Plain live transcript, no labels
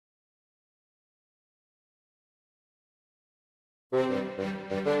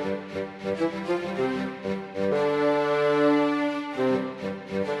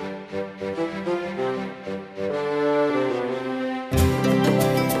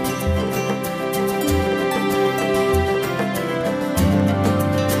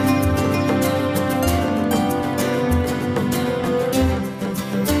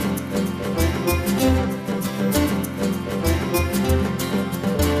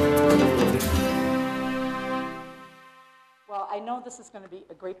This is going to be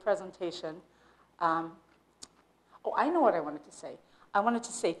a great presentation. Oh, I know what I wanted to say. I wanted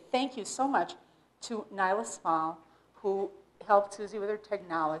to say thank you so much to Nyla Small, who helped Susie with her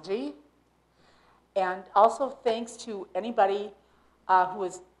technology. And also thanks to anybody who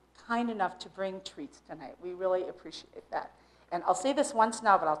was kind enough to bring treats tonight. We really appreciate that. And I'll say this once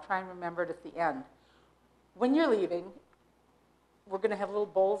now, but I'll try and remember it at the end. When you're leaving, we're going to have little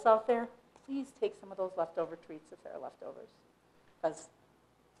bowls out there. Please take some of those leftover treats if there are leftovers. Because,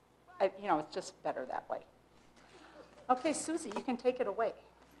 it's just better that way. Okay, Susie, you can take it away.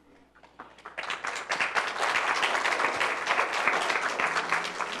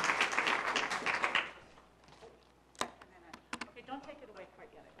 Okay, don't take it away quite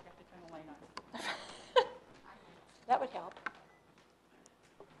yet. I have to turn the light on. That would help.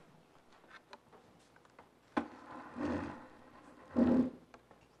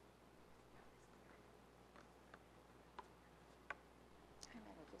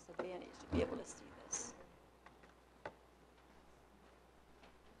 Disadvantage to be able to see this.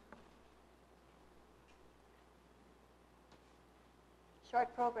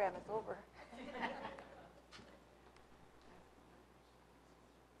 Short program is over.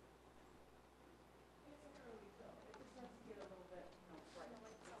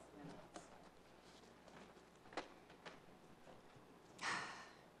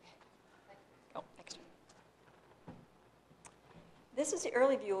 This is the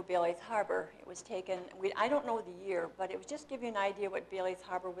early view of Bailey's Harbor. It was taken, I don't know the year, but it was just to give you an idea what Bailey's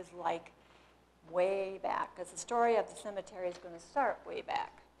Harbor was like way back, because the story of the cemetery is going to start way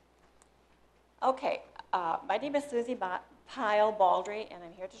back. Okay, my name is Susie Pyle Baldry, and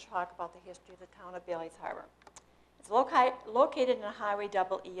I'm here to talk about the history of the town of Bailey's Harbor. It's located in Highway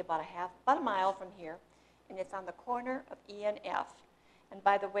EE about a mile from here, and it's on the corner of E and F. And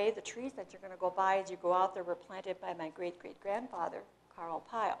by the way, the trees that you're going to go by as you go out there were planted by my great-great-grandfather, Carl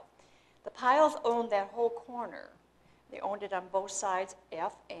Pyle. The Pyles owned that whole corner. They owned it on both sides,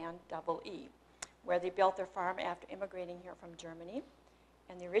 F and EE, where they built their farm after immigrating here from Germany.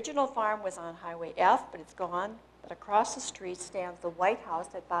 And the original farm was on Highway F, but it's gone. But across the street stands the White House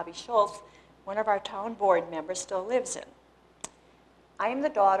that Bobby Schultz, one of our town board members, still lives in. I am the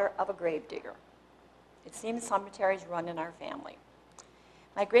daughter of a gravedigger. It seems cemeteries run in our family.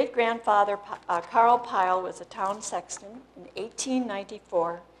 My great-grandfather, Carl Pyle, was a town sexton in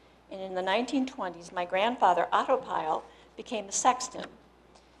 1894, and in the 1920s, my grandfather, Otto Pyle, became a sexton.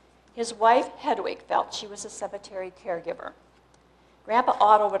 His wife, Hedwig, felt she was a cemetery caregiver. Grandpa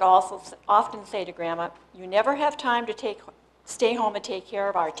Otto would also often say to Grandma, "You never have time to stay home and take care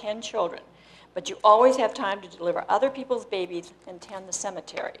of our 10 children, but you always have time to deliver other people's babies and tend the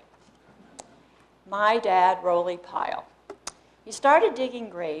cemetery." My dad, Rolly Pyle. He started digging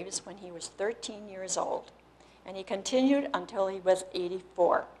graves when he was 13 years old, and he continued until he was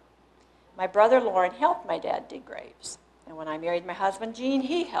 84. My brother Lauren helped my dad dig graves, and when I married my husband Gene,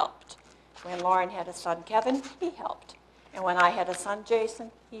 he helped. When Lauren had a son Kevin, he helped, and when I had a son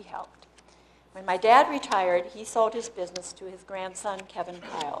Jason, he helped. When my dad retired, he sold his business to his grandson Kevin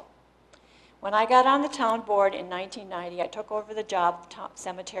Pyle. When I got on the town board in 1990, I took over the job of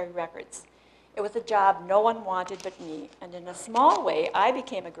cemetery records. It was a job no one wanted but me, and in a small way, I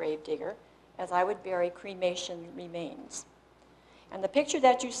became a gravedigger, as I would bury cremation remains. And the picture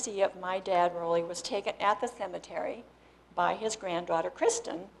that you see of my dad, Rolly, was taken at the cemetery by his granddaughter,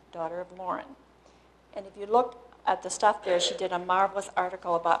 Kristen, daughter of Lauren. And if you look at the stuff there, she did a marvelous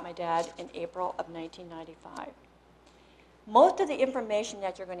article about my dad in April of 1995. Most of the information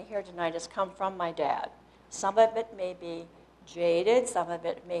that you're going to hear tonight has come from my dad. Some of it may be jaded, some of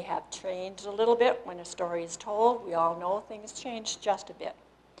it may have changed a little bit when a story is told. We all know things change just a bit.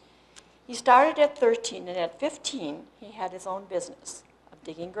 He started at 13, and at 15, he had his own business of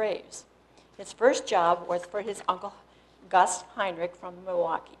digging graves. His first job was for his uncle Gus Heinrich from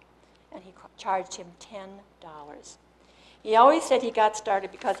Milwaukee, and he charged him $10. He always said he got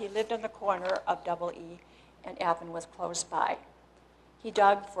started because he lived on the corner of EE and F and was close by. He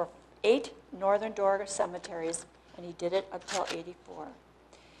dug for 8 northern door cemeteries, and he did it until 84.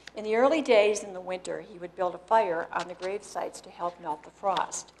 In the early days in the winter, he would build a fire on the grave sites to help melt the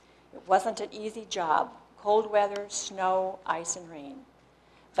frost. It wasn't an easy job. cold weather, snow, ice, and rain.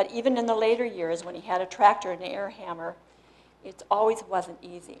 But even in the later years, when he had a tractor and an air hammer, it always wasn't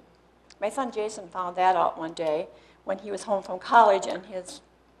easy. My son Jason found that out one day when he was home from college and his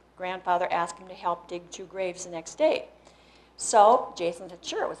grandfather asked him to help dig 2 graves the next day. So Jason said,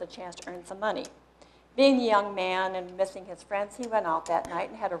 sure, it was a chance to earn some money. Being a young man and missing his friends, he went out that night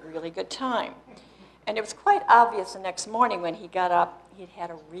and had a really good time. And it was quite obvious the next morning when he got up, he'd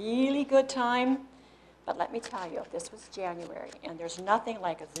had a really good time. But let me tell you, this was January, and there's nothing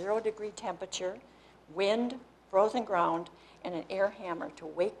like a 0-degree temperature, wind, frozen ground, and an air hammer to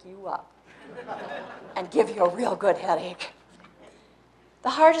wake you up and give you a real good headache. The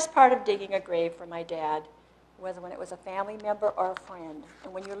hardest part of digging a grave for my dad was when it was a family member or a friend.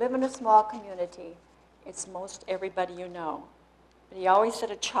 And when you live in a small community, it's most everybody you know. But he always said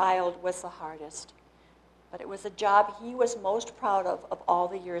a child was the hardest. But it was a job he was most proud of all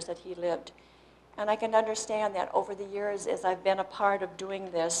the years that he lived. And I can understand that over the years as I've been a part of doing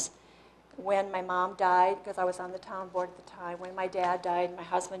this, when my mom died, because I was on the town board at the time, when my dad died, my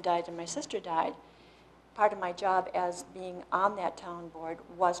husband died, and my sister died, part of my job as being on that town board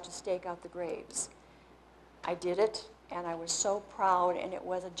was to stake out the graves. I did it, and I was so proud, and it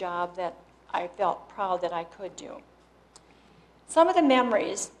was a job that I felt proud that I could do. Some of the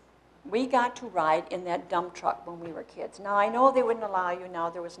memories, we got to ride in that dump truck when we were kids. Now, I know they wouldn't allow you now.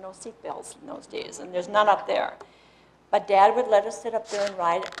 There was no seat belts in those days, and there's none up there. But Dad would let us sit up there and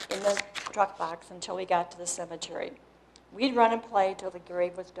ride in the truck box until we got to the cemetery. We'd run and play till the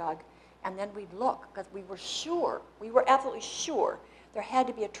grave was dug, and then we'd look, because we were absolutely sure there had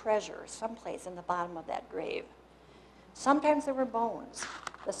to be a treasure someplace in the bottom of that grave. Sometimes there were bones.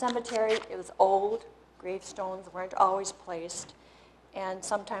 The cemetery, it was old, gravestones weren't always placed, and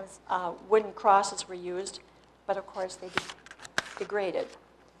sometimes wooden crosses were used, but of course they degraded.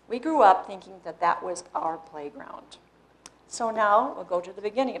 We grew up thinking that that was our playground. So now we'll go to the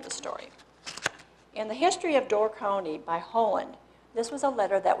beginning of the story. In the history of Door County by Holland, this was a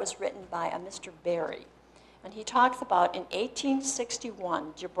letter that was written by a Mr. Barry. And he talks about in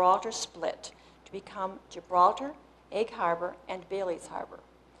 1861, Gibraltar split to become Gibraltar, Egg Harbor, and Bailey's Harbor.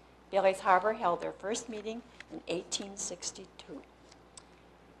 Bailey's Harbor held their first meeting in 1862.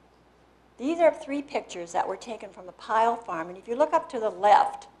 These are 3 pictures that were taken from the Pyle Farm. And if you look up to the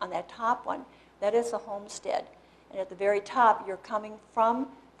left on that top one, that is the homestead. And at the very top, you're coming from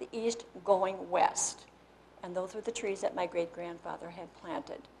the east going west. And those were the trees that my great-grandfather had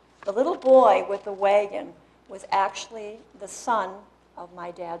planted. The little boy with the wagon was actually the son of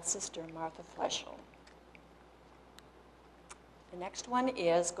my dad's sister, Martha Fleschel. The next one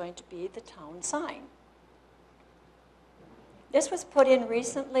is going to be the town sign. This was put in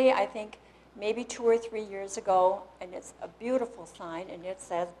recently, I think maybe 2 or 3 years ago, and it's a beautiful sign, and it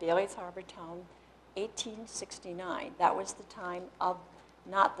says Bailey's Harbor Town, 1869. That was the time of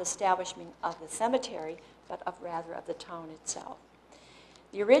not the establishment of the cemetery, but rather of the town itself.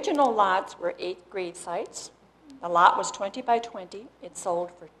 The original lots were 8 grave sites. The lot was 20 by 20. It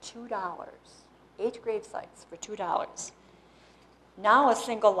sold for $2. 8 grave sites for $2. Now a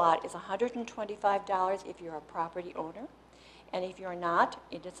single lot is $125 if you're a property owner, and if you're not,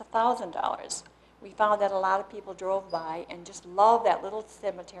 it is $1,000. We found that a lot of people drove by and just loved that little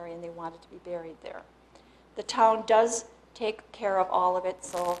cemetery and they wanted to be buried there. The town does take care of all of it,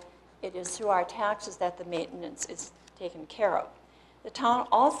 so it is through our taxes that the maintenance is taken care of. The town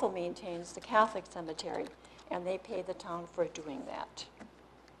also maintains the Catholic cemetery, and they pay the town for doing that.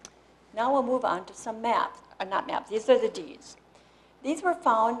 Now we'll move on to some maps, not maps, these are the deeds. These were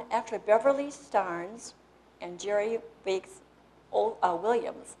found, actually Beverly Starnes and Jerry Bakes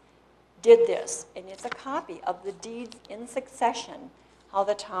Williams did this, and it's a copy of the deeds in succession, how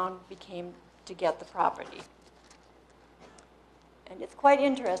the town became to get the property. And it's quite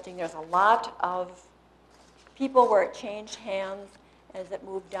interesting. There's a lot of people where it changed hands as it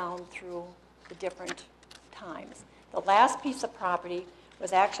moved down through the different times. The last piece of property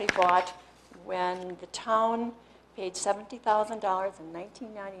was actually bought when the town paid $70,000 in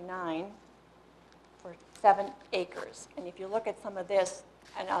 1999 for 7 acres. And if you look at some of this,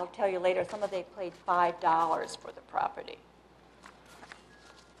 and I'll tell you later, some of they paid $5 for the property.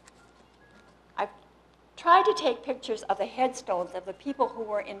 I've tried to take pictures of the headstones of the people who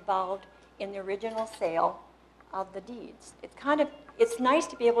were involved in the original sale of the deeds. It's nice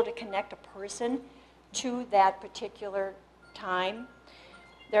to be able to connect a person to that particular time.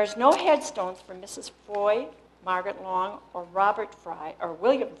 There's no headstones for Mrs. Foy, Margaret Long, or Robert Fry, or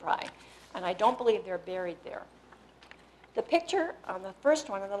William Fry, and I don't believe they're buried there. The picture on the first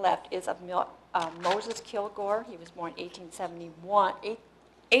one on the left is of Moses Kilgore. He was born 1871.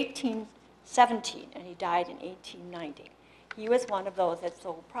 17, and he died in 1890. He was one of those that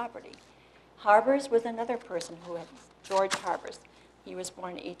sold property. Harbers was another person who had, George Harbers. He was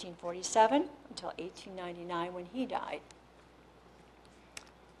born in 1847 until 1899 when he died.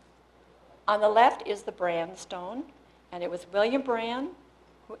 On the left is the Brand stone, and it was William Brand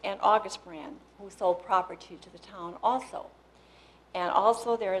and August Brand who sold property to the town also. And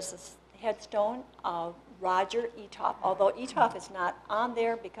also there is a headstone of Roger Etoff, although Etoff is not on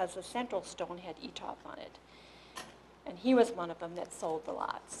there because the central stone had Etoff on it. And he was one of them that sold the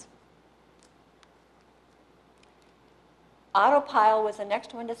lots. Otto Pyle was the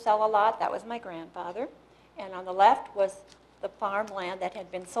next one to sell a lot. That was my grandfather. And on the left was the farmland that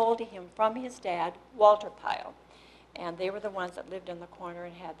had been sold to him from his dad, Walter Pyle. And they were the ones that lived in the corner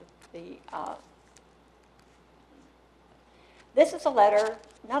and had this is a letter,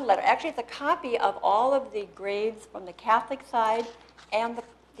 not a letter, actually it's a copy of all of the graves from the Catholic side and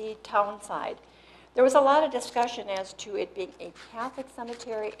the town side. There was a lot of discussion as to it being a Catholic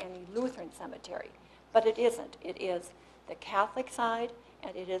cemetery and a Lutheran cemetery, but it isn't. It is the Catholic side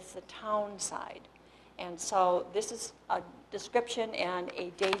and it is the town side. And so this is a description and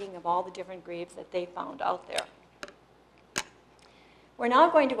a dating of all the different graves that they found out there. We're now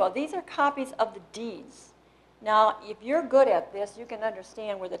going to go, these are copies of the deeds. Now, if you're good at this, you can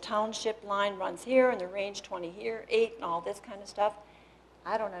understand where the township line runs here and the range 20 here, 8, and all this kind of stuff.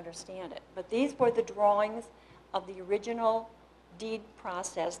 I don't understand it. But these were the drawings of the original deed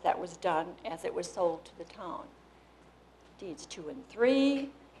process that was done as it was sold to the town. Deeds 2 and 3,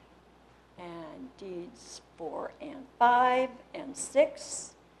 and deeds 4 and 5, and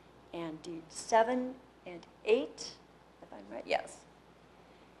 6, and deeds 7 and 8, if I'm right, yes.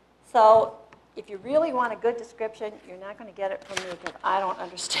 So if you really want a good description, you're not going to get it from me because I don't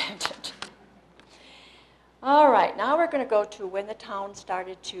understand it. All right, now we're going to go to when the town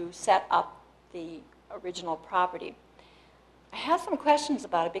started to set up the original property. I have some questions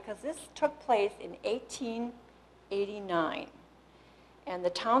about it because this took place in 1889. And the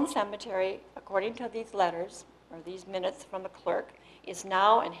town cemetery, according to these letters, or these minutes from the clerk, is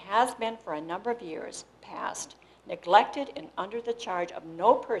now and has been for a number of years past, neglected and under the charge of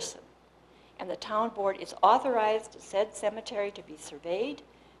no person. And the town board is authorized said cemetery to be surveyed,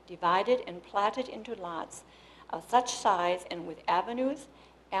 divided, and platted into lots of such size and with avenues,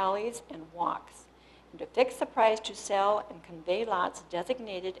 alleys, and walks, and to fix the price to sell and convey lots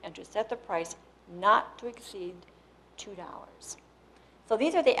designated and to set the price not to exceed $2. So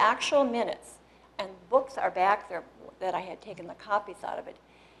these are the actual minutes, and books are back there that I had taken the copies out of it.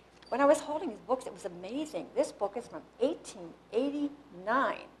 When I was holding these books, it was amazing. This book is from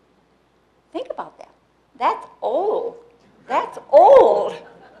 1889. Think about that. That's old. That's old.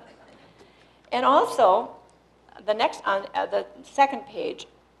 And also, the next on the second page,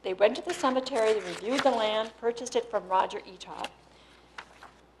 they went to the cemetery, they reviewed the land, purchased it from Roger Etoff,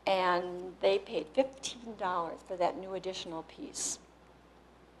 and they paid $15 for that new additional piece.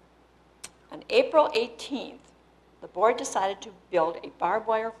 On April 18th, the board decided to build a barbed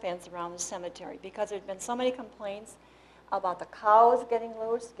wire fence around the cemetery because there had been so many complaints about the cows getting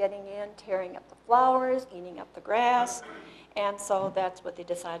loose, getting in, tearing up the flowers, eating up the grass, and so that's what they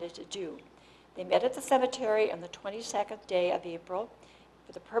decided to do. They met at the cemetery on the 22nd day of April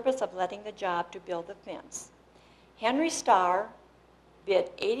for the purpose of letting the job to build the fence. Henry Starr bid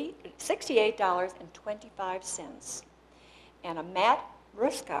 $68.25, and a Matt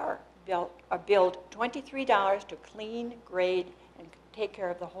Ruskar billed $23 to clean, grade, and take care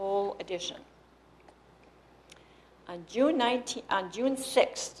of the whole addition. On June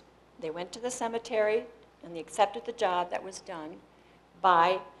 6th, they went to the cemetery and they accepted the job that was done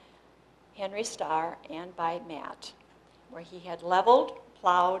by Henry Starr and by Matt, where he had leveled,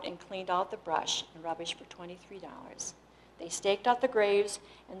 plowed, and cleaned out the brush and rubbish for $23. They staked out the graves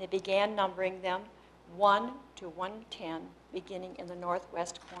and they began numbering them 1 to 110, beginning in the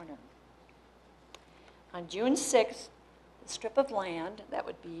northwest corner. On June 6th, the strip of land, that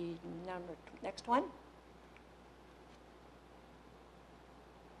would be next one,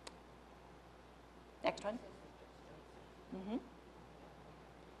 next one.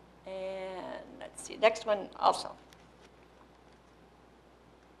 And let's see, next one also.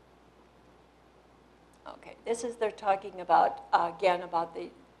 Okay, this is, they're talking about, again, about the,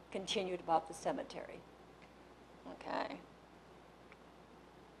 continued about the cemetery. Okay.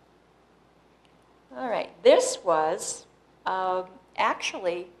 All right, this was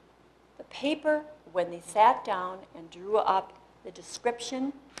actually the paper when they sat down and drew up the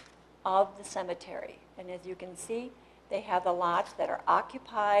description of the cemetery. And as you can see, they have the lots that are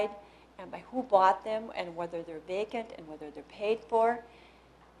occupied and by who bought them and whether they're vacant and whether they're paid for.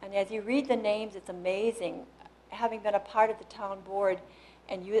 And And as you read the names, it's amazing. Having been a part of the town board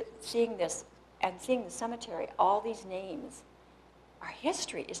and you seeing this and seeing the cemetery, all these names, our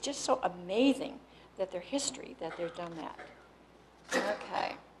history is just so amazing that their history, that they've done that.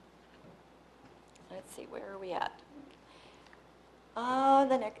 Okay. Let's see, where are we at?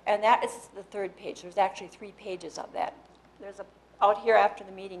 The next, and that is the third page. There's actually 3 pages of that. Out here after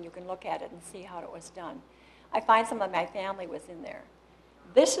the meeting, you can look at it and see how it was done. I find some of my family was in there.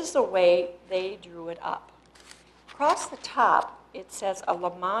 This is the way they drew it up. Across the top, it says a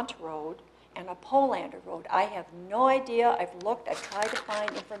Lamont Road and a Polander Road. I have no idea. I've looked, I've tried to find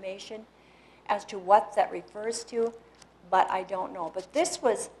information as to what that refers to, but I don't know. But this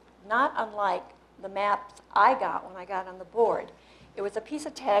was not unlike the maps I got when I got on the board. It was a piece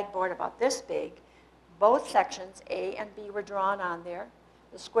of tag board about this big. Both sections, A and B, were drawn on there.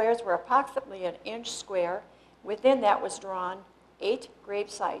 The squares were approximately an inch square. Within that was drawn 8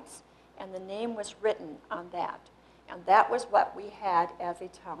 grave sites, and the name was written on that. And that was what we had as a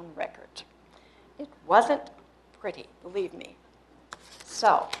town record. It wasn't pretty, believe me.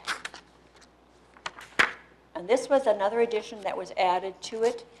 So, and this was another addition that was added to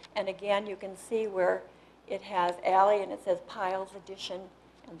it. And again, you can see where it has alley and it says Piles Addition,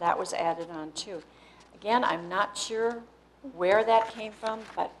 and that was added on too. Again, I'm not sure where that came from,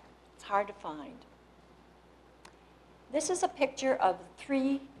 but it's hard to find. This is a picture of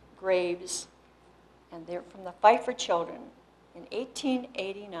 3 graves, and they're from the Fight for Children. In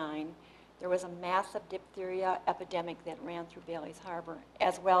 1889, there was a massive diphtheria epidemic that ran through Bailey's Harbor,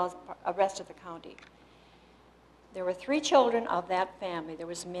 as well as the rest of the county. There were 3 children of that family. There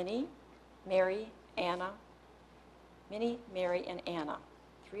was Minnie, Mary, Anna. Minnie, Mary, and Anna.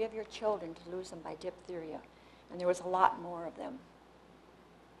 3 of your children to lose them by diphtheria. And there was a lot more of them.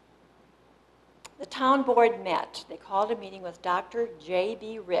 The town board met. They called a meeting with Dr.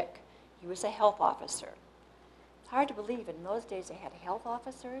 J.B. Rick. He was a health officer. It's hard to believe in those days they had health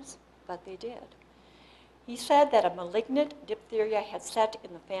officers, but they did. He said that a malignant diphtheria had set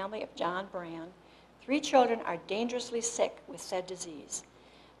in the family of John Brand. 3 children are dangerously sick with said disease.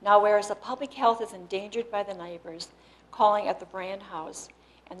 Now, whereas the public health is endangered by the neighbors calling at the Brand house,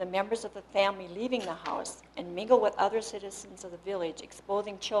 and the members of the family leaving the house and mingle with other citizens of the village,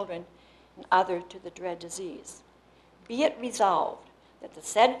 exposing children and others to the dread disease. Be it resolved that the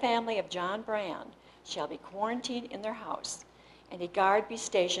said family of John Brand shall be quarantined in their house, and a guard be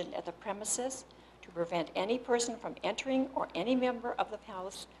stationed at the premises to prevent any person from entering or any member of the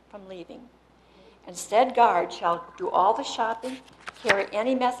house from leaving. And said guard shall do all the shopping, carry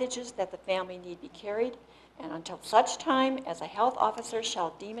any messages that the family need be carried, and until such time as a health officer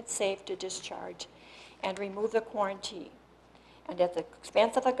shall deem it safe to discharge and remove the quarantine, and at the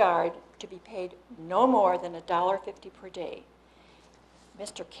expense of a guard to be paid no more than $1.50 per day.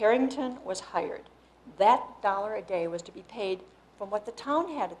 Mr. Carrington was hired. That $1 a day was to be paid from what the town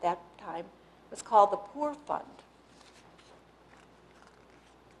had at that time, was called the Poor Fund.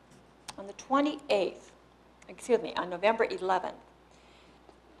 On the 28th, on November 11th,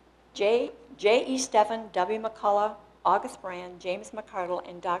 J.E. Stephen, W. McCullough, August Brand, James McCardle,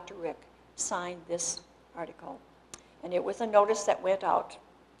 and Dr. Rick signed this article. And it was a notice that went out.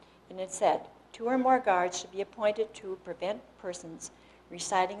 And it said, 2 or more guards should be appointed to prevent persons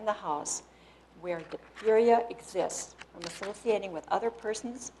residing in the house where diphtheria exists from associating with other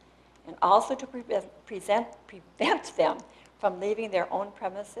persons, and also to prevent them from leaving their own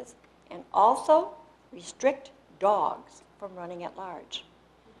premises, and also restrict dogs from running at large.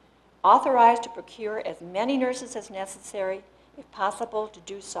 Authorized to procure as many nurses as necessary, if possible to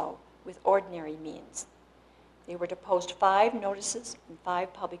do so with ordinary means. They were to post 5 notices in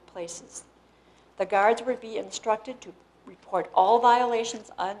 5 public places. The guards would be instructed to report all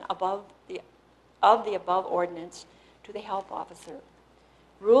violations of the above ordinance to the health officer.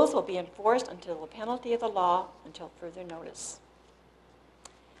 Rules will be enforced until the penalty of the law, until further notice.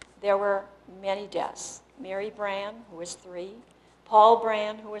 There were many deaths. Mary Brand, who was 3, Paul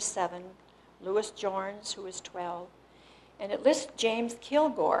Brand, who was 7, Louis Jorns, who was 12, and it lists James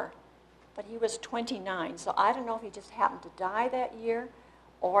Kilgore, but he was 29, so I don't know if he just happened to die that year,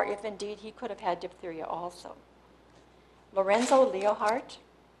 or if indeed he could have had diphtheria also. Lorenzo Leohart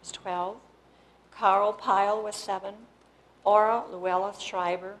was 12, Carl Pyle was 7, Ora Luella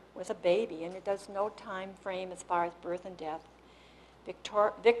Schreiber was a baby, and it does no time frame as far as birth and death.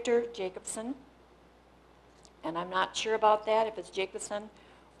 Victor Jacobson, and I'm not sure about that, if it's Jacobson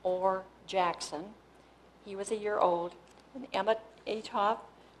or Jackson. He was a year old. And Emma Atoff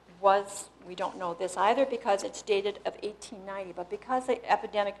was, we don't know this either because it's dated of 1890, but because the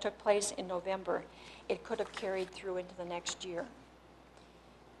epidemic took place in November, it could have carried through into the next year.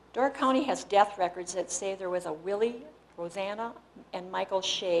 Door County has death records that say there was a Willie, Rosanna, and Michael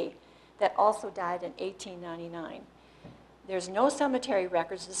Shea that also died in 1899. There's no cemetery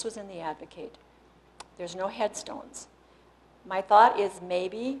records. This was in the Advocate. There's no headstones. My thought is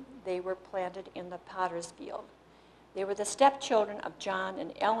maybe they were planted in the potter's field. They were the stepchildren of John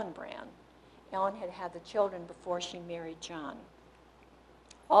and Ellen Brand. Ellen had had the children before she married John.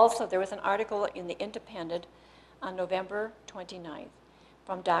 Also, there was an article in the Independent on November 29th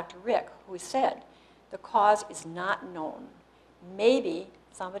from Dr. Rick, who said, the cause is not known. Maybe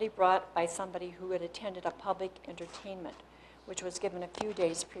somebody brought by somebody who had attended a public entertainment, which was given a few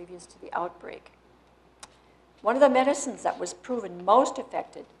days previous to the outbreak. One of the medicines that was proven most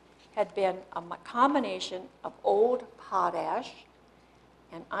effective had been a combination of old potash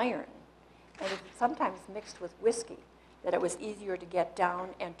and iron, and it was sometimes mixed with whiskey, that it was easier to get down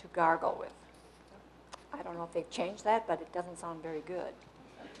and to gargle with. I don't know if they've changed that, but it doesn't sound very good.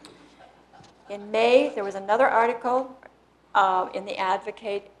 In May, there was another article in the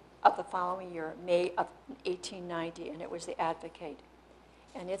Advocate of the following year, May of 1890, and it was the Advocate.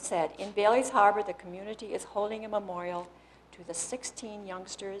 And it said, in Bailey's Harbor, the community is holding a memorial to the 16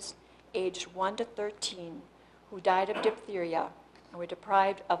 youngsters aged 1 to 13 who died of diphtheria and were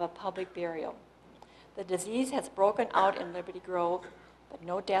deprived of a public burial. The disease has broken out in Liberty Grove, but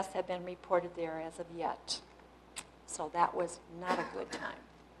no deaths have been reported there as of yet. So that was not a good time.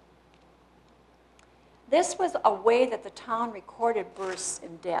 This was a way that the town recorded births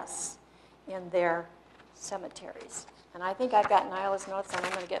and deaths in their cemeteries. And I think I've got Nyla's notes, and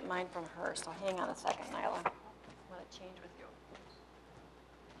I'm going to get mine from her. So hang on a second, Nyla. I want to change with you.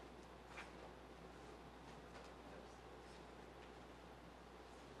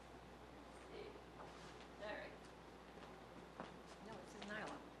 All right. No, it says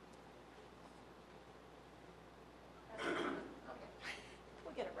Nyla. Okay.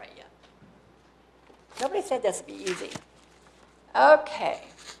 We'll get it right yet. Nobody said this would be easy. Okay.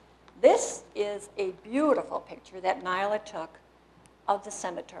 This is a beautiful picture that Nyla took of the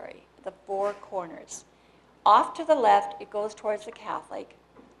cemetery, the four corners. Off to the left, it goes towards the Catholic.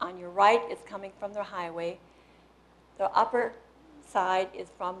 On your right, it's coming from the highway. The upper side is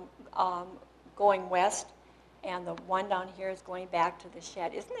from going west, and the one down here is going back to the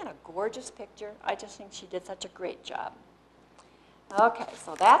shed. Isn't that a gorgeous picture? I just think she did such a great job. Okay,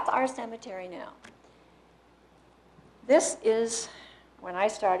 so that's our cemetery now. This is when I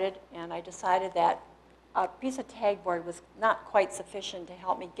started, and I decided that a piece of tag board was not quite sufficient to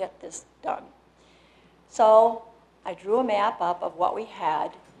help me get this done. So I drew a map up of what we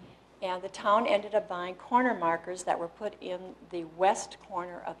had, and the town ended up buying corner markers that were put in the west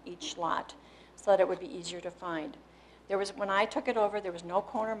corner of each lot so that it would be easier to find. When I took it over, there was no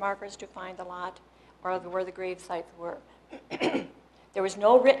corner markers to find the lot or where the grave sites were. There was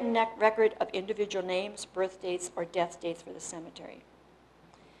no written record of individual names, birth dates, or death dates for the cemetery.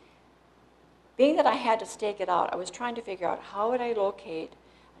 Being that I had to stake it out, I was trying to figure out how would I locate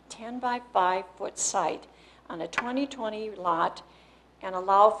a 10 by 5 foot site on a 20/20 lot and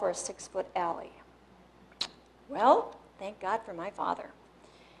allow for a 6-foot alley. Well, thank God for my father.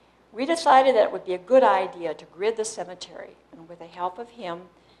 We decided that it would be a good idea to grid the cemetery, and with the help of him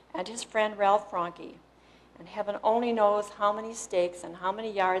and his friend Ralph Franke, and heaven only knows how many stakes and how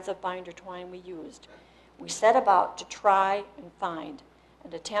many yards of binder twine we used, we set about to try and find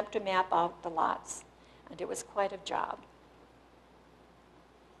and attempt to map out the lots, and it was quite a job.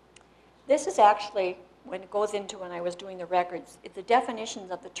 This is actually, when it goes into when I was doing the records, it's the definitions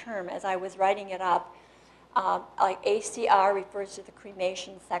of the term as I was writing it up. Like ACR refers to the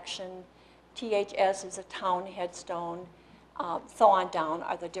cremation section, THS is a town headstone, so on down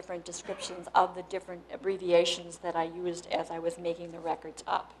are the different descriptions of the different abbreviations that I used as I was making the records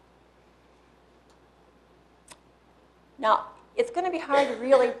up. Now, it's going to be hard to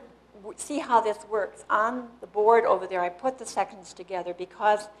really see how this works. On the board over there, I put the sections together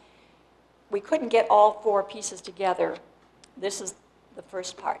because we couldn't get all 4 pieces together. This is the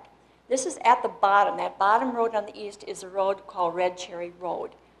first part. This is at the bottom. That bottom road on the east is a road called Red Cherry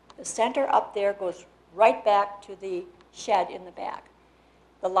Road. The center up there goes right back to the shed in the back.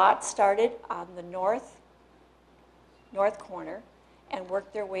 The lot started on the north corner and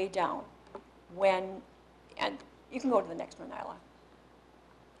worked their way down. And you can go to the next one, Nyla.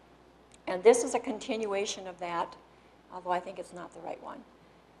 And this is a continuation of that, although I think it's not the right one.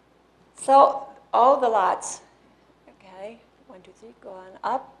 So all the lots, okay, 1, 2, 3, go on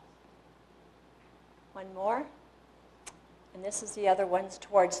up. One more. And this is the other ones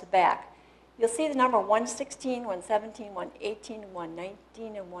towards the back. You'll see the number 116, 117, 118,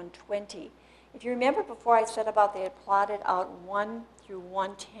 119, and 120. If you remember before I said about they had plotted out 1 through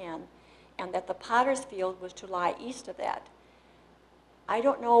 110, and that the potter's field was to lie east of that. I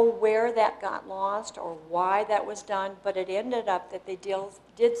don't know where that got lost or why that was done, but it ended up that they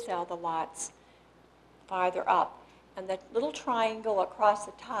did sell the lots farther up. And that little triangle across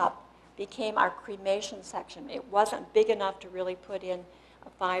the top became our cremation section. It wasn't big enough to really put in a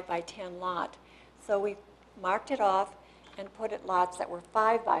 5 by 10 lot. So we marked it off and put it lots that were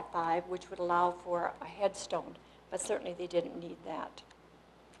 5 by 5, which would allow for a headstone. But certainly they didn't need that.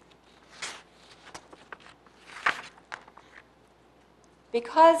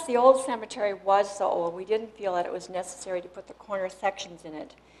 Because the old cemetery was so old, we didn't feel that it was necessary to put the corner sections in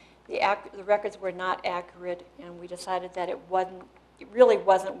it. The records were not accurate, and we decided that it really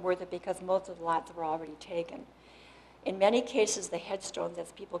wasn't worth it because most of the lots were already taken. In many cases, the headstones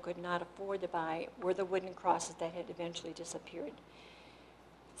that people could not afford to buy were the wooden crosses that had eventually disappeared.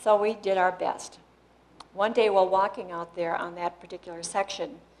 So we did our best. One day while walking out there on that particular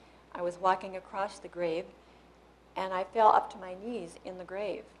section, I was walking across the grave, and I fell up to my knees in the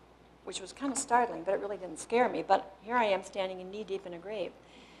grave, which was kind of startling, but it really didn't scare me. But here I am standing knee deep in a grave.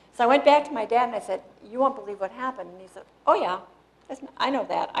 So I went back to my dad and I said, "You won't believe what happened." And he said, "Oh yeah, I know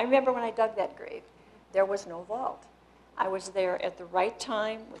that. I remember when I dug that grave. There was no vault. I was there at the right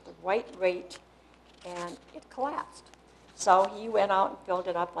time with the right rate, and it collapsed." So he went out and filled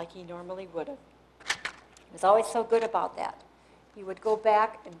it up like he normally would have. He was always so good about that. He would go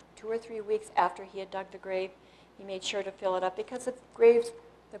back, and 2 or 3 weeks after he had dug the grave, he made sure to fill it up because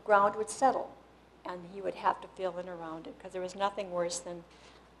the ground would settle, and he would have to fill in around it because there was nothing worse than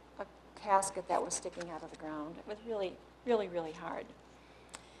a casket that was sticking out of the ground. It was really, really, really hard.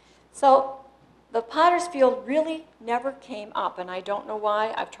 So the potter's field really never came up, and I don't know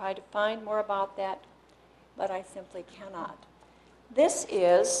why. I've tried to find more about that, but I simply cannot. This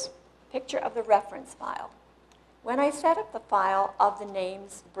is a picture of the reference file. When I set up the file of the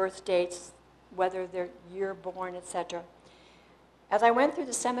names, birth dates, whether they're year born, etc., as I went through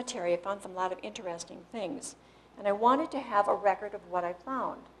the cemetery, I found a lot of interesting things. And I wanted to have a record of what I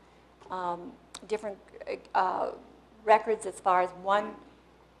found. Different records as far as one,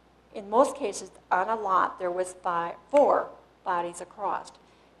 in most cases, on a lot, there was 4 bodies across.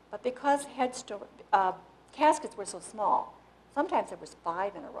 But because caskets were so small, sometimes there was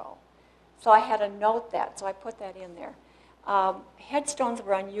 5 in a row. So I had to note that, so I put that in there. Headstones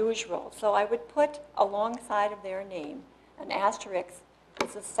were unusual, so I would put alongside of their name an asterisk.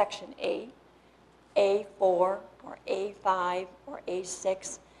 This is section A, A4, or A5, or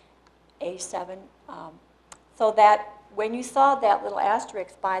A6, A7, so that when you saw that little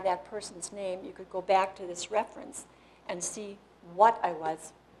asterisk by that person's name, you could go back to this reference and see what I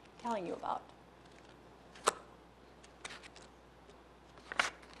was telling you about.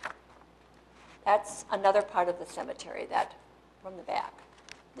 That's another part of the cemetery that from the back.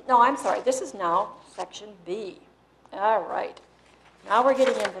 No, I'm sorry, this is now section B. All right, now we're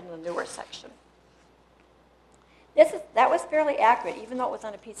getting into the newer section. That was fairly accurate, even though it was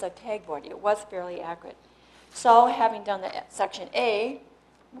on a piece of tagboard, it was fairly accurate. So having done the section A,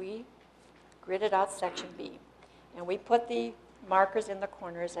 we gridded out section B. And we put the markers in the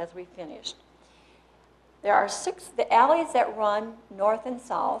corners as we finished. There are the alleys that run north and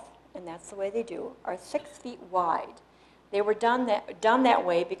south, and that's the way they do, are 6 feet wide. They were done that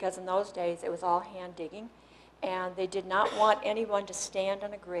way because in those days it was all hand digging, and they did not want anyone to stand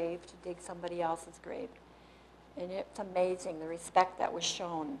on a grave to dig somebody else's grave. And it's amazing the respect that was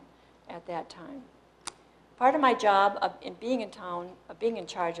shown at that time. Part of my job in being in town, being in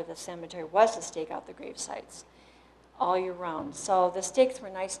charge of the cemetery, was to stake out the grave sites all year round. So the stakes were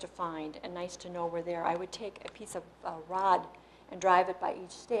nice to find and nice to know were there. I would take a piece of rod and drive it by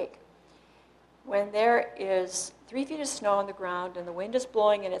each stake. When there is 3 feet of snow on the ground and the wind is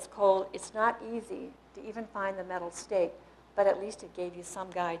blowing and it's cold, it's not easy to even find the metal stake, but at least it gave you some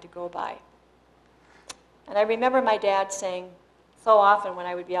guide to go by. And I remember my dad saying so often when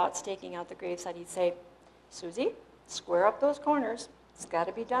I would be out staking out the gravesite, he'd say, "Susie, square up those corners. It's got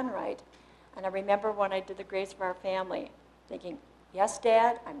to be done right." And I remember when I did the graves for our family, thinking, "Yes,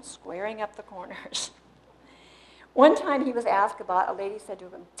 Dad, I'm squaring up the corners." One time he was asked about, a lady said to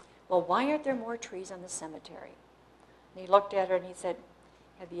him, "Well, why aren't there more trees on the cemetery?" And he looked at her and he said,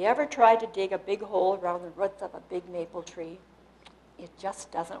 "Have you ever tried to dig a big hole around the roots of a big maple tree? It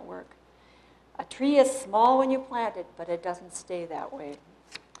just doesn't work. A tree is small when you plant it, but it doesn't stay that way."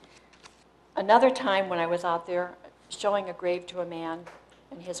 Another time when I was out there showing a grave to a man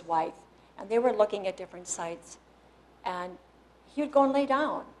and his wife, and they were looking at different sites, and he would go and lay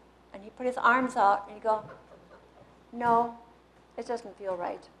down, and he'd put his arms out, and he'd go, "No, it doesn't feel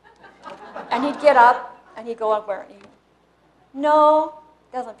right." And he'd get up, and he'd go over, and no,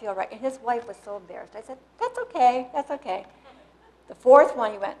 doesn't feel right. And his wife was so embarrassed. I said, that's okay, that's okay. The fourth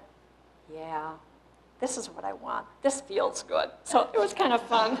one, he went, yeah, this is what I want. This feels good. So it was kind of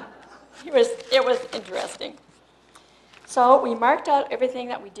fun. It was interesting. So we marked out everything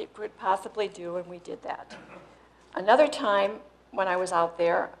that we could possibly do, and we did that. Another time, when I was out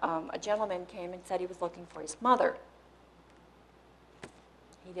there, a gentleman came and said he was looking for his mother.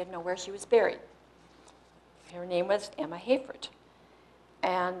 He didn't know where she was buried. Her name was Emma Hayford.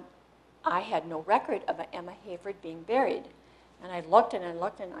 And I had no record of Emma Hayford being buried. And I looked and I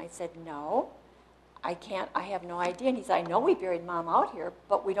looked and I said, no, I can't, I have no idea. And he said, I know we buried Mom out here,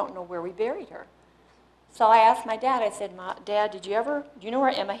 but we don't know where we buried her. So I asked my dad, I said, Dad, do you know where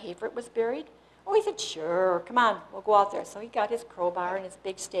Emma Hayford was buried? Oh, he said, sure, come on, we'll go out there. So he got his crowbar and his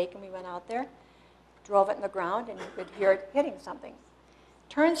big stake and we went out there, drove it in the ground, and you could hear it hitting something.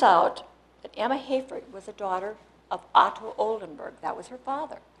 Turns out that Emma Hayford was a daughter of Otto Oldenburg. That was her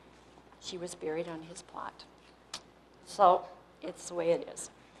father. She was buried on his plot. So it's the way it is.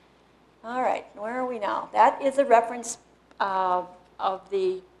 All right, where are we now? That is a reference of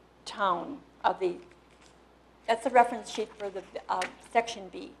the town, that's the reference sheet for the section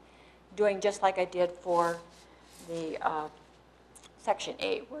B, doing just like I did for the section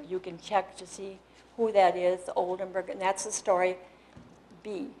A, where you can check to see who that is, Oldenburg, and that's the story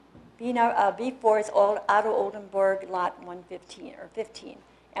B. B4 is Otto Oldenburg, lot 115, or 15,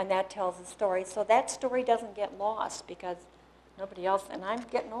 and that tells the story. So that story doesn't get lost because nobody else, and I'm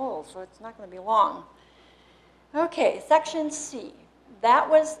getting old, so it's not going to be long. Okay, section C. That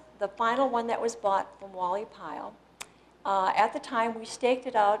was the final one that was bought from Wally Pyle. At the time, we staked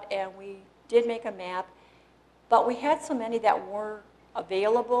it out, and we did make a map, but we had so many that were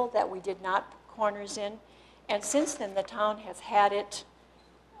available that we did not put corners in. And since then, the town has had it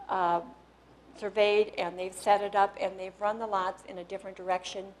surveyed, and they've set it up, and they've run the lots in a different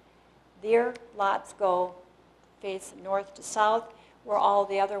direction. Their lots face north to south, where all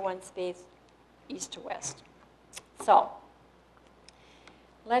the other ones face east to west. So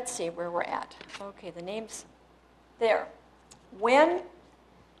let's see where we're at. Okay, the name's there. When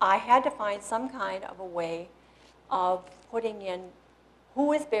I had to find some kind of a way of putting in who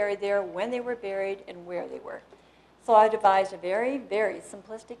was buried there, when they were buried, and where they were. So I devised a very, very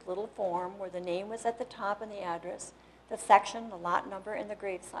simplistic little form where the name was at the top and the address, the section, the lot number, and the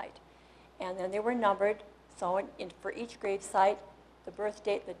grave site. And then they were numbered, so for each grave site, the birth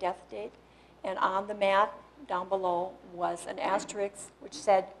date, the death date, and on the map down below was an asterisk which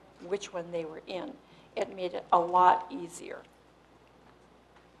said which one they were in. It made it a lot easier.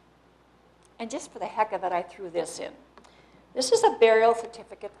 And just for the heck of it, I threw this in. This is a burial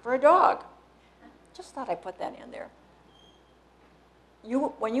certificate for a dog. Just thought I'd put that in there.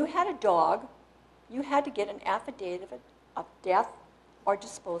 When you had a dog, you had to get an affidavit of death or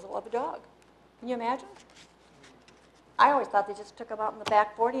disposal of a dog. Can you imagine? I always thought they just took them out in the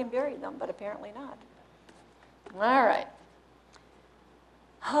back 40 and buried them, but apparently not. All right.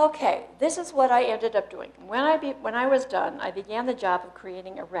 Okay, this is what I ended up doing. When I was done, I began the job of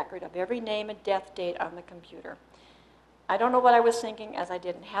creating a record of every name and death date on the computer. I don't know what I was thinking, as I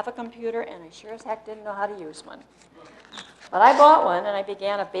didn't have a computer, and I sure as heck didn't know how to use one. But I bought one, and I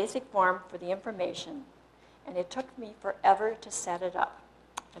began a basic form for the information, and it took me forever to set it up.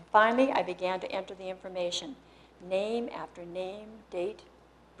 And finally, I began to enter the information, name after name, date,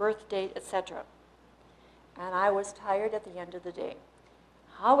 birth date, etc. And I was tired at the end of the day.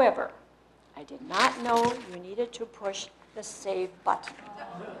 However, I did not know you needed to push the save button.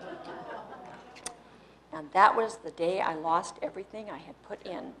 And that was the day I lost everything I had put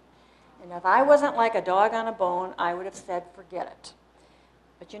in. And if I wasn't like a dog on a bone, I would have said, forget it.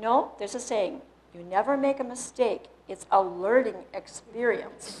 But you know, there's a saying, you never make a mistake. It's a learning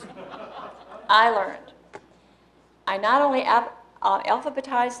experience. I learned. I not only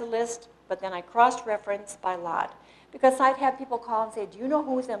alphabetized the list, but then I cross-referenced by lot. Because I'd have people call and say, do you know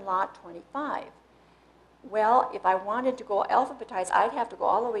who's in lot 25? Well, if I wanted to go alphabetized, I'd have to go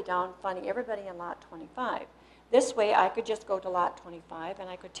all the way down, finding everybody in lot 25. This way, I could just go to lot 25, and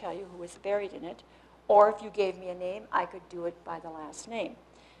I could tell you who was buried in it. Or if you gave me a name, I could do it by the last name.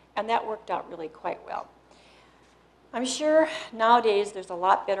 And that worked out really quite well. I'm sure nowadays there's a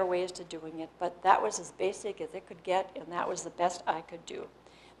lot better ways to doing it, but that was as basic as it could get, and that was the best I could do.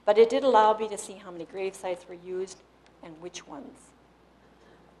 But it did allow me to see how many grave sites were used and which ones.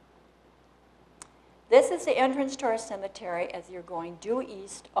 This is the entrance to our cemetery as you're going due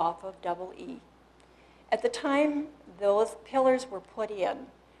east off of Double E. At the time those pillars were put in,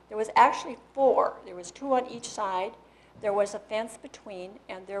 there was actually 4. There was 2 on each side. There was a fence between,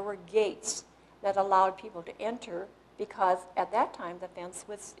 and there were gates that allowed people to enter because at that time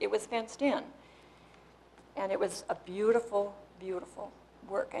it was fenced in. And it was a beautiful, beautiful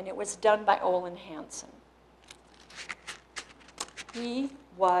work. And it was done by Olin Hansen. He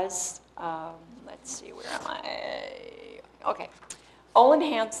was, let's see, where am I? Okay. Olin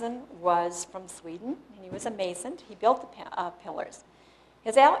Hansen was from Sweden, and he was a mason. He built the pillars.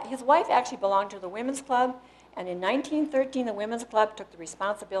 His wife actually belonged to the Women's Club, and in 1913, the Women's Club took the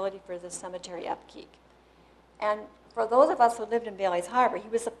responsibility for the cemetery upkeep. And for those of us who lived in Bailey's Harbor, he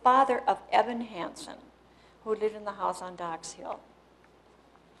was the father of Evan Hansen, who lived in the house on Docks Hill.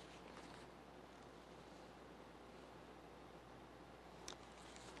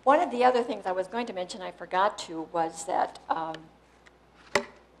 One of the other things I was going to mention, I forgot to, was that, I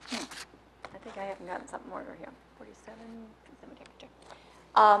think I haven't gotten something more over here, 47,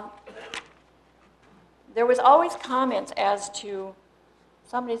 there was always comments as to,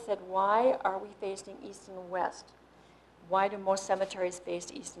 somebody said, why are we facing east and west? Why do most cemeteries face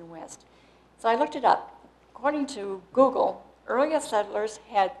east and west? So I looked it up. According to Google, earlier settlers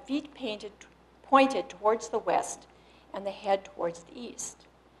had feet pointed towards the west and the head towards the east.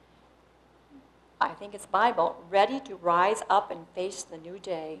 I think it's Bible, ready to rise up and face the new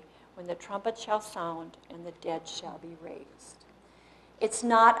day when the trumpet shall sound and the dead shall be raised. It's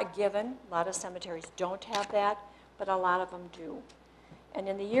not a given. A lot of cemeteries don't have that, but a lot of them do. And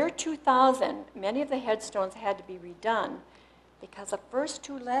in the year 2000, many of the headstones had to be redone because the first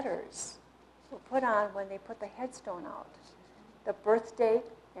two letters were put on when they put the headstone out. The birth date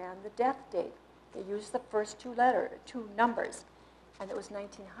and the death date. They used the first two numbers, and it was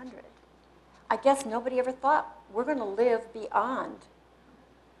 1900. I guess nobody ever thought we're going to live beyond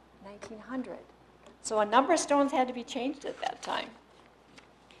 1900. So a number of stones had to be changed at that time.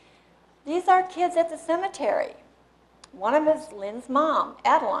 These are kids at the cemetery. One of them is Lynn's mom,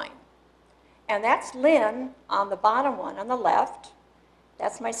 Adeline. And that's Lynn on the bottom one on the left.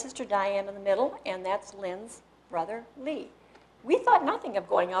 That's my sister Diane in the middle, and that's Lynn's brother Lee. We thought nothing of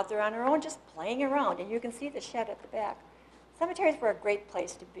going out there on our own, just playing around. And you can see the shed at the back. Cemeteries were a great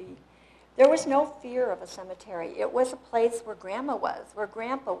place to be. There was no fear of a cemetery. It was a place where Grandma was, where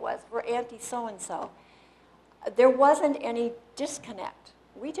Grandpa was, where Auntie so-and-so. There wasn't any disconnect.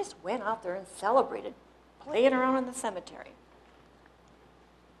 We just went out there and celebrated, playing around in the cemetery.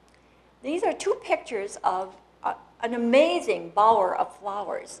 These are two pictures of an amazing bower of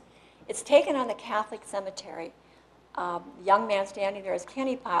flowers. It's taken on the Catholic cemetery. The young man standing there is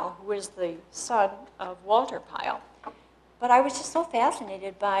Kenny Pyle, who is the son of Walter Pyle. But I was just so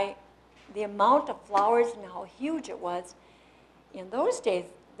fascinated by the amount of flowers and how huge it was. In those days,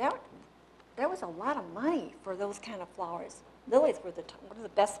 that was a lot of money for those kind of flowers. Lilies were one of the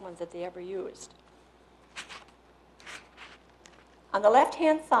best ones that they ever used. On the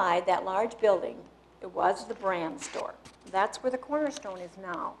left-hand side, that large building, it was the brand store. That's where the cornerstone is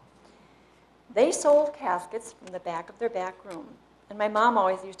now. They sold caskets from the back of their back room. And my mom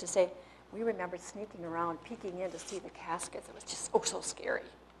always used to say, we remember sneaking around, peeking in to see the caskets. It was just so scary.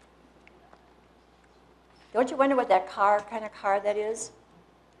 Don't you wonder what that kind of car that is?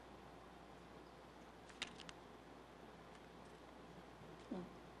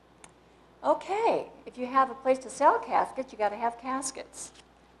 Okay, if you have a place to sell caskets, you got to have caskets.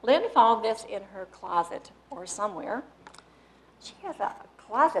 Lynn found this in her closet or somewhere. She has a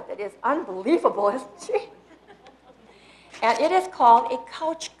closet that is unbelievable, isn't she? And it is called a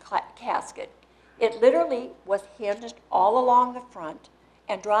couch casket. It literally was hinged all along the front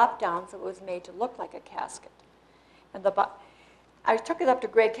and dropped down so it was made to look like a casket. And I took it up to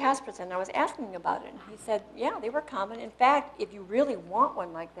Greg Casperson and I was asking him about it. And he said, yeah, they were common. In fact, if you really want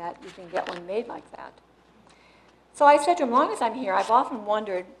one like that, you can get one made like that. So I said to him, as long as I'm here, I've often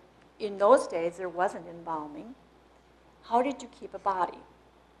wondered, in those days there wasn't embalming. How did you keep a body?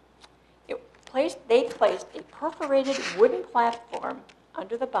 They placed a perforated wooden platform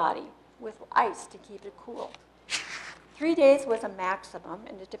under the body with ice to keep it cool. 3 days was a maximum,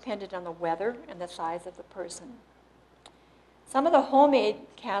 and it depended on the weather and the size of the person. Some of the homemade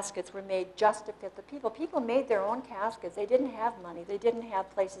caskets were made just to fit the people. People made their own caskets. They didn't have money. They didn't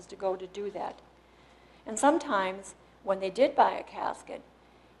have places to go to do that. And sometimes, when they did buy a casket,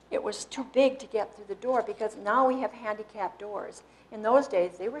 it was too big to get through the door because now we have handicapped doors. In those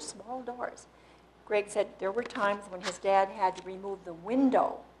days, they were small doors. Greg said there were times when his dad had to remove the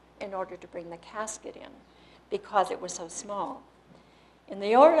window in order to bring the casket in because it was so small. In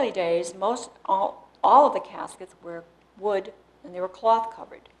the early days, all of the caskets were wood and they were cloth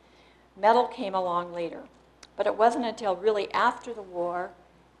covered. Metal came along later. But it wasn't until really after the war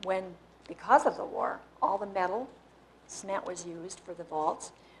when, because of the war, all the metal, cement was used for the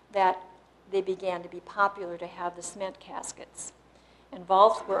vaults, that they began to be popular to have the cement caskets. And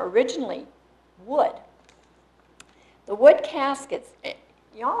vaults were originally wood. The wood caskets,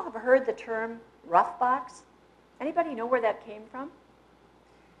 you all have heard the term rough box? Anybody know where that came from?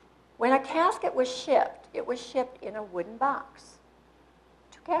 When a casket was shipped, it was shipped in a wooden box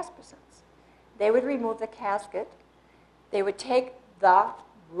to Caspersons. They would remove the casket. They would take the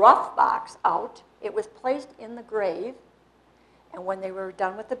rough box out. It was placed in the grave. And when they were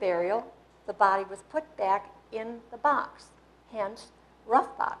done with the burial, the body was put back in the box, hence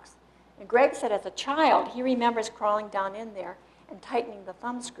rough box. And Greg said as a child, he remembers crawling down in there and tightening the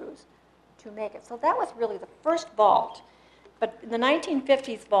thumb screws to make it. So that was really the first vault. But in the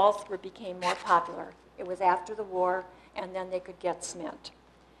 1950s, vaults became more popular. It was after the war, and then they could get cement.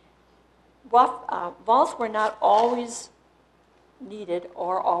 Vaults were not always needed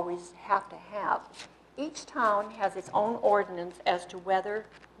or always have to have. Each town has its own ordinance as to whether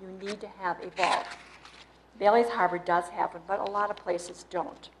you need to have a vault. Bailey's Harbor does have one, but a lot of places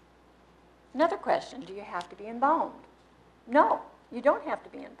don't. Another question, do you have to be embalmed? No, you don't have to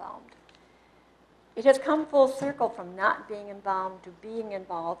be embalmed. It has come full circle from not being embalmed to being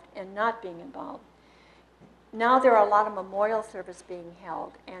involved and not being embalmed. Now there are a lot of memorial service being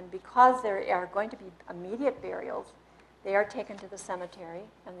held, and because there are going to be immediate burials, they are taken to the cemetery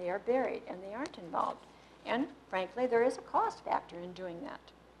and they are buried and they aren't involved. And frankly, there is a cost factor in doing that.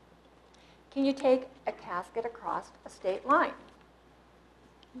 Can you take a casket across a state line?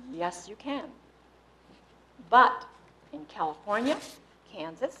 Yes, you can. But in California,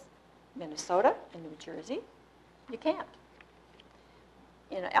 Kansas, Minnesota, and New Jersey, you can't.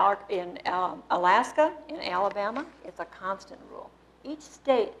 In Alaska, in Alabama, it's a constant rule. Each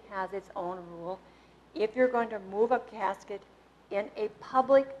state has its own rule if you're going to move a casket in a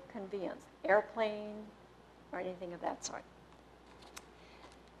public conveyance, airplane, or anything of that sort.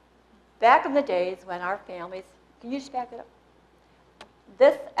 Back in the days when our families, can you just back it up?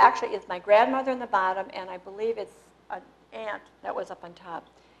 This actually is my grandmother in the bottom, and I believe it's an aunt that was up on top.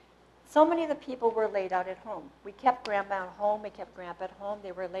 So many of the people were laid out at home. We kept Grandma at home, we kept Grandpa at home.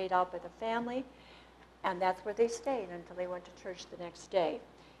 They were laid out by the family, and that's where they stayed until they went to church the next day.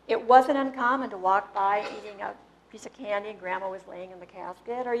 It wasn't uncommon to walk by eating a piece of candy and Grandma was laying in the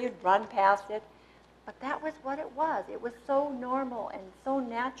casket, or you'd run past it. But that was what it was. It was so normal and so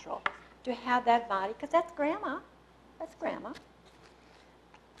natural to have that body, because that's Grandma. That's Grandma.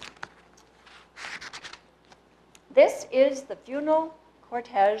 This is the funeral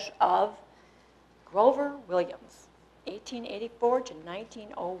cortege of Grover Williams, 1884 to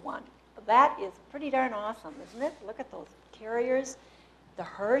 1901. That is pretty darn awesome, isn't it? Look at those carriers, the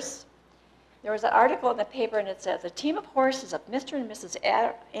hearse. There was an article in the paper, and it says, a team of horses of Mr. and Mrs.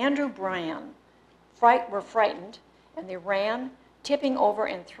 Andrew Bryan were frightened, and they ran, tipping over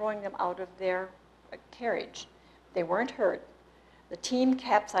and throwing them out of their carriage. They weren't hurt. The team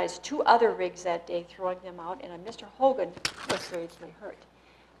capsized 2 other rigs that day, throwing them out, and Mr. Hogan was seriously hurt.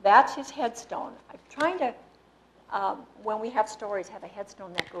 That's his headstone. I'm trying to, when we have stories, have a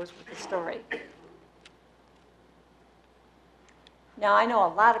headstone that goes with the story. Now, I know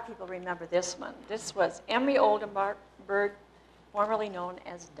a lot of people remember this one. This was Emery Oldenburg, formerly known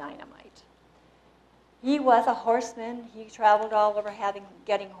as Dynamite. He was a horseman. He traveled all over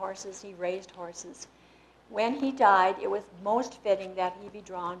getting horses. He raised horses. When he died, it was most fitting that he be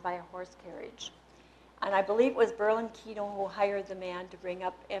drawn by a horse carriage. And I believe it was Berlin Keto who hired the man to bring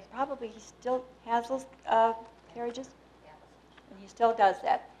up, and probably he still has those carriages? Yes. And he still does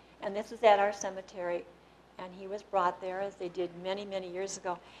that. And this is at our cemetery, and he was brought there, as they did many, many years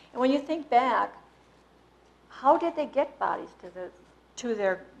ago. And when you think back, how did they get bodies to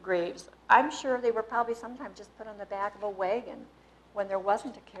their graves? I'm sure they were probably sometimes just put on the back of a wagon when there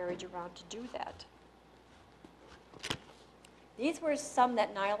wasn't a carriage around to do that. These were some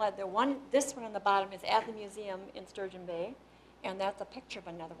that Nyla, this one on the bottom is at the museum in Sturgeon Bay, and that's a picture of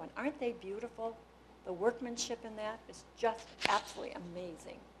another one. Aren't they beautiful? The workmanship in that is just absolutely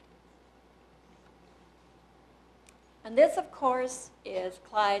amazing. And this, of course, is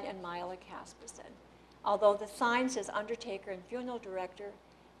Clyde and Myla Casperson. Although the sign says undertaker and funeral director,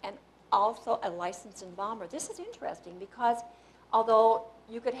 and also a licensed embalmer. This is interesting because although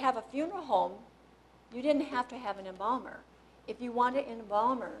you could have a funeral home, you didn't have to have an embalmer. If you wanted an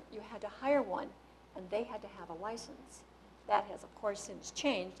embalmer, you had to hire one, and they had to have a license. That has, of course, since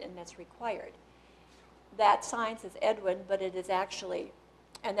changed, and that's required. That sign says Edwin, but it is actually,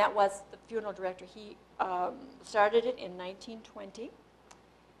 and that was the funeral director. He started it in 1920,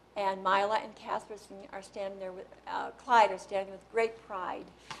 and Myla and Casperson are standing there with, Clyde are standing with great pride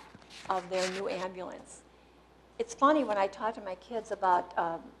of their new ambulance. it's funny when I talk to my kids about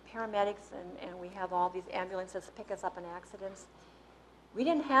paramedics and we have all these ambulances pick us up in accidents. We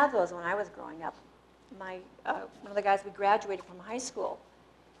didn't have those when I was growing up. One of the guys we graduated from high school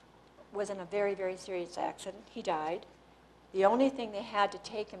was in a very, very serious accident. He died. The only thing they had to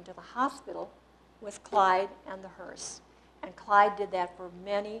take him to the hospital was Clyde and the hearse. And Clyde did that for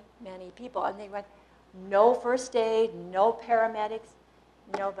many, many people. And they went, no first aid, no paramedics,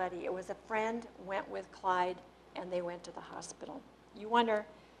 nobody. It was a friend went with Clyde, and they went to the hospital. You wonder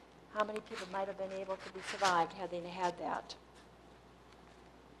how many people might have been able to be survived had they had that.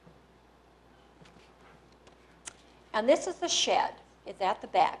 And this is the shed. It's at the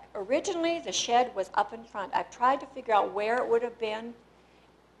back. Originally, the shed was up in front. I've tried to figure out where it would have been,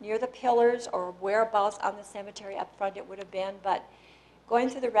 near the pillars or whereabouts on the cemetery up front it would have been, but going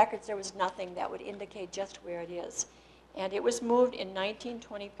through the records, there was nothing that would indicate just where it is. And it was moved in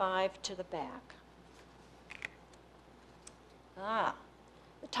 1925 to the back.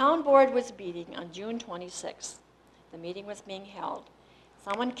 The town board was meeting on June 26th. The meeting was being held.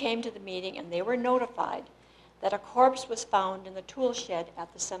 Someone came to the meeting and they were notified that a corpse was found in the tool shed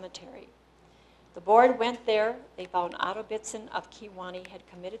at the cemetery. The board went there. They found Otto Bitson of Kewanee had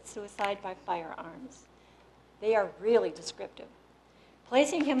committed suicide by firearms. They are really descriptive.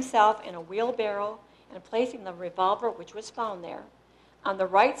 Placing himself in a wheelbarrow and placing the revolver, which was found there, on the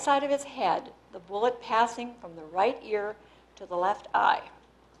right side of his head, the bullet passing from the right ear to the left eye.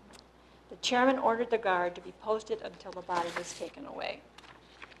 The chairman ordered the guard to be posted until the body was taken away.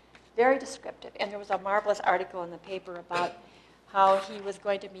 Very descriptive. And there was a marvelous article in the paper about how he was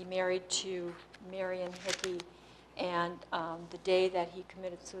going to be married to Marion Hickey, and the day that he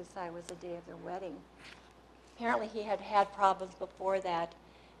committed suicide was the day of their wedding. Apparently he had had problems before that,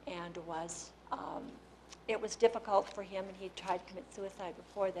 and it was difficult for him, and he tried to commit suicide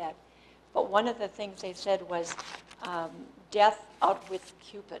before that. But one of the things they said was, death out with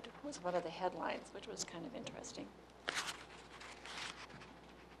Cupid was one of the headlines, which was kind of interesting.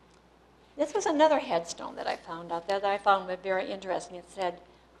 This was another headstone that I found out there that I found very interesting. It said,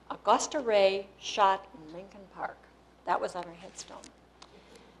 Augusta Ray shot in Lincoln Park. That was on her headstone.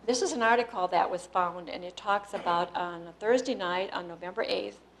 This is an article that was found, and it talks about on a Thursday night on November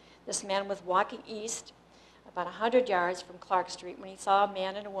 8th, this man was walking east about 100 yards from Clark Street when he saw a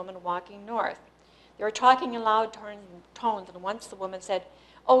man and a woman walking north. They were talking in loud tones, and once the woman said,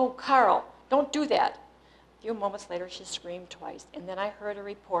 "Oh, Carl, don't do that." A few moments later, she screamed twice, and then I heard a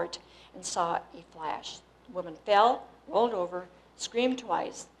report and saw a flash. The woman fell, rolled over, screamed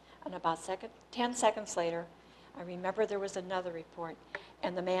twice, and about 10 seconds later, I remember there was another report,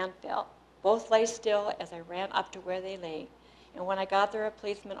 and the man fell. Both lay still as I ran up to where they lay, and when I got there, a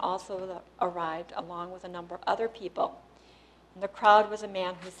policeman also arrived, along with a number of other people. In the crowd was a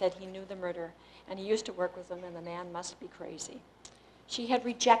man who said he knew the murderer, and he used to work with them, and the man must be crazy. She had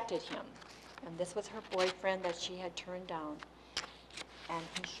rejected him, and this was her boyfriend that she had turned down. And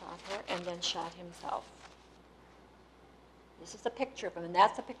he shot her and then shot himself. This is a picture of him, and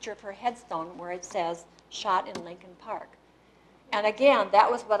that's a picture of her headstone where it says, shot in Lincoln Park. And again, that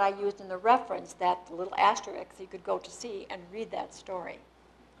was what I used in the reference, that little asterisk you could go to see and read that story.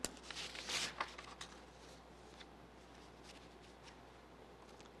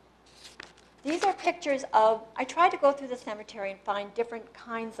 These are pictures of, I tried to go through the cemetery and find different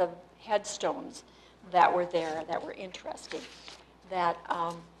kinds of headstones that were there that were interesting. That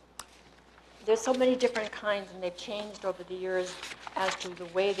there's so many different kinds, and they've changed over the years as to the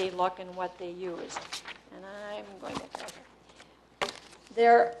way they look and what they use. And I'm going to tell you.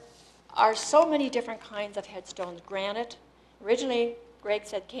 There are so many different kinds of headstones. Granite, originally, Greg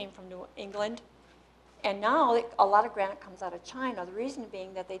said, came from New England. And now a lot of granite comes out of China. The reason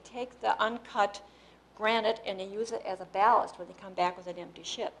being that they take the uncut granite and they use it as a ballast when they come back with an empty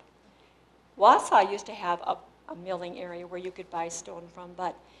ship. Wausau used to have a milling area where you could buy stone from,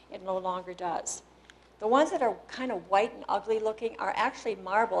 but it no longer does. The ones that are kind of white and ugly looking are actually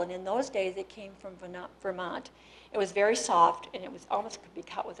marble, and in those days it came from Vermont. It was very soft, and it was almost could be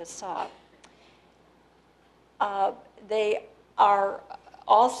cut with a saw. They are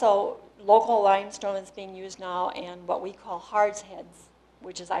also local limestone that's being used now, and what we call hards heads,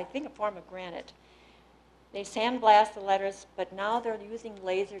 which is, I think, a form of granite. They sandblast the letters, but now they're using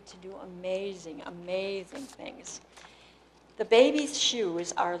laser to do amazing, amazing things. The baby's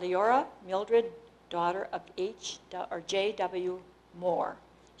shoes are Leora Mildred, daughter of J.W. Moore.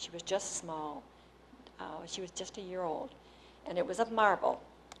 She was just small. She was just a year old, and it was of marble.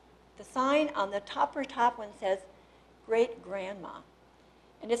 The sign on the top one says, Great Grandma.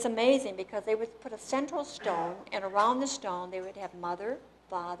 And it's amazing because they would put a central stone, and around the stone they would have mother,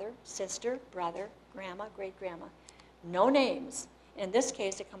 father, sister, brother, grandma, great-grandma. No names. In this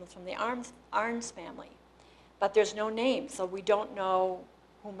case, it comes from the Arns family. But there's no name, so we don't know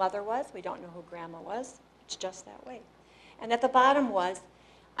who mother was. We don't know who grandma was. It's just that way. And at the bottom was,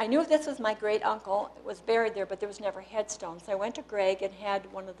 I knew this was my great uncle. It was buried there, but there was never a headstone. So I went to Greg and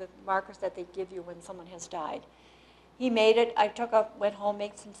had one of the markers that they give you when someone has died. He made it. I went home,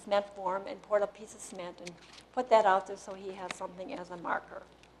 made some cement for him, and poured a piece of cement and put that out there so he has something as a marker.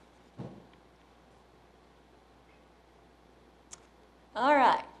 All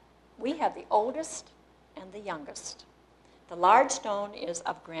right. We have the oldest and the youngest. The large stone is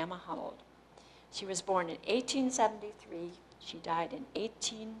of Grandma Hummel. She was born in 1873. She died in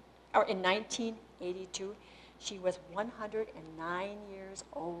 1982. She was 109 years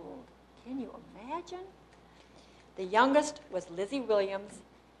old. Can you imagine? The youngest was Lizzie Williams.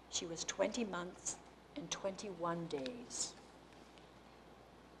 She was 20 months and 21 days.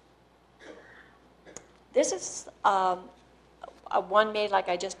 This is one made, like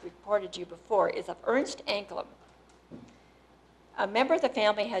I just reported to you before, is of Ernst Anklem. A member of the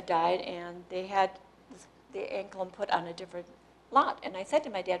family had died, and they had the Anklem put on a different lot. And I said to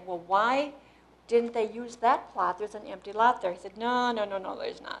my dad, well, why didn't they use that plot? There's an empty lot there. He said, no,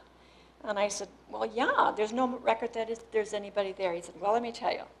 there's not. And I said, well, yeah, there's no record that there's anybody there. He said, well, let me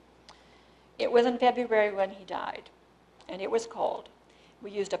tell you. It was in February when he died, and it was cold.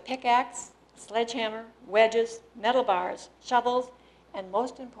 We used a pickaxe, a sledgehammer, wedges, metal bars, shovels, and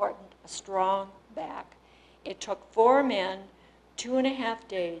most important, a strong back. It took 4 men 2.5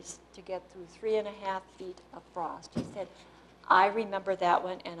 days to get through 3.5 feet of frost. He said, I remember that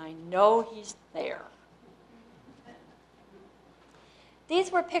one, and I know he's there.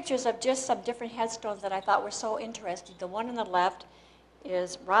 These were pictures of just some different headstones that I thought were so interesting. The one on the left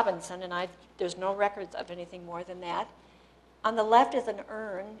is Robinson, and there's no records of anything more than that. On the left is an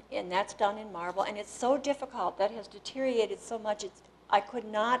urn, and that's done in marble, and it's so difficult. That has deteriorated so much, I could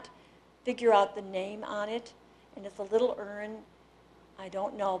not figure out the name on it, and it's a little urn. I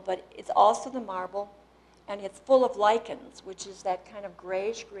don't know, but it's also the marble, and it's full of lichens, which is that kind of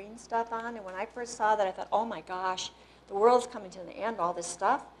grayish-green stuff on. And when I first saw that, I thought, oh my gosh, the world's coming to the end, all this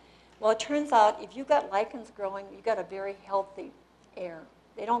stuff. Well, it turns out if you've got lichens growing, you've got a very healthy air.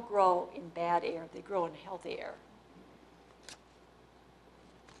 They don't grow in bad air. They grow in healthy air.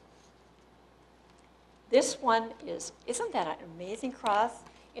 This one isn't that an amazing cross?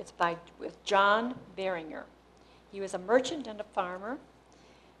 It's with John Beringer. He was a merchant and a farmer.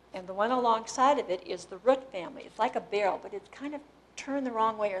 And the one alongside of it is the Root family. It's like a barrel, but it's kind of turned the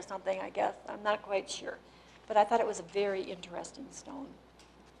wrong way or something, I guess. I'm not quite sure. But I thought it was a very interesting stone.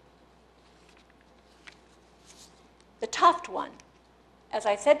 The tuft one. As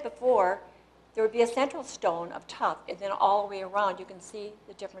I said before, there would be a central stone of tuft, and then all the way around you can see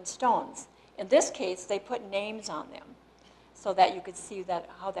the different stones. In this case, they put names on them so that you could see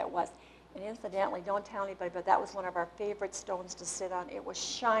how that was. And incidentally, don't tell anybody, but that was one of our favorite stones to sit on. It was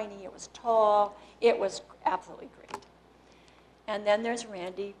shiny, it was tall, it was absolutely great. And then there's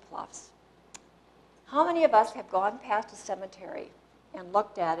Randy Pluff's. How many of us have gone past a cemetery and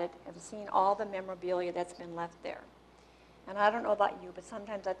looked at it and seen all the memorabilia that's been left there? And I don't know about you, but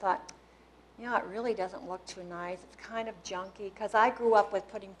sometimes I thought, it really doesn't look too nice. It's kind of junky, because I grew up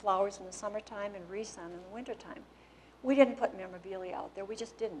with putting flowers in the summertime and wreaths on in the wintertime. We didn't put memorabilia out there. We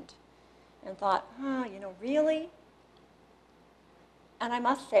just didn't. And thought, really? And I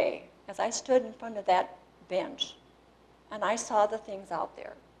must say, as I stood in front of that bench and I saw the things out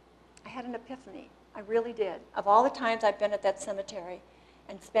there, I had an epiphany. I really did. Of all the times I've been at that cemetery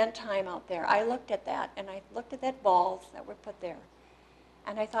and spent time out there, I looked at that, and I looked at that balls that were put there.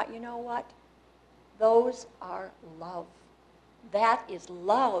 And I thought, you know what? Those are love. That is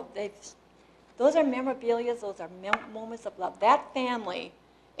love. Those are memorabilia. Those are moments of love. That family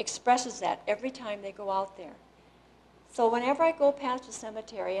expresses that every time they go out there. So whenever I go past a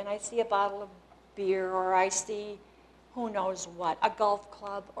cemetery and I see a bottle of beer, or I see who knows what, a golf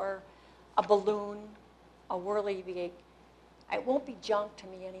club or a balloon, a whirligig, it won't be junk to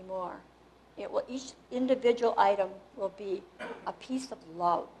me anymore. Each individual item will be a piece of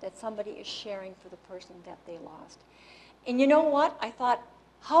love that somebody is sharing for the person that they lost. And you know what? I thought,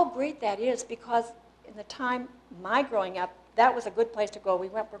 how great that is, because in the time my growing up, that was a good place to go. We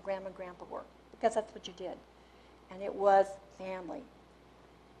went where Grandma and Grandpa were, because that's what you did. And it was family.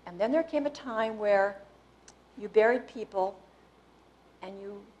 And then there came a time where you buried people, and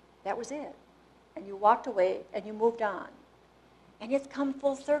that was it. And you walked away, and you moved on. And it's come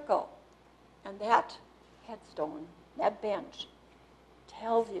full circle. And that headstone, that bench,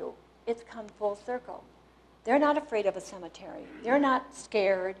 tells you it's come full circle. They're not afraid of a cemetery. They're not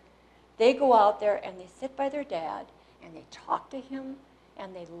scared. They go out there and they sit by their dad and they talk to him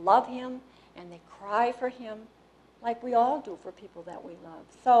and they love him and they cry for him like we all do for people that we love.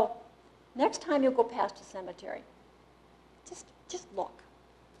 So next time you go past a cemetery, just look.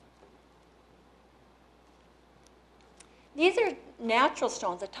 These are natural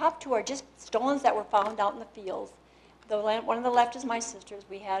stones. The top two are just stones that were found out in the fields. One on the left is my sister's.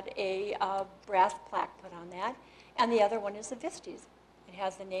 We had a brass plaque put on that. And the other one is the Vistes. It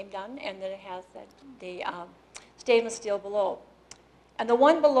has the name done, and then it has the stainless steel below. And the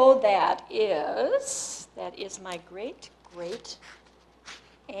one below that is my great-great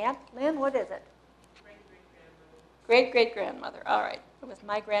aunt. Lynn, what is it? Great-great-grandmother. Great-great-grandmother. All right. It was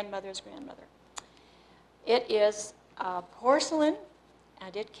my grandmother's grandmother. It is porcelain,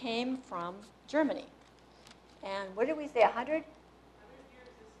 and it came from Germany. And what did we say, 100?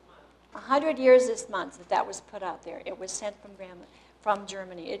 100 years this month that was put out there. It was sent from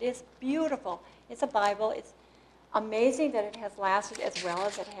Germany. It is beautiful. It's a Bible. It's amazing that it has lasted as well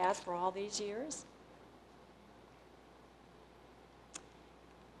as it has for all these years.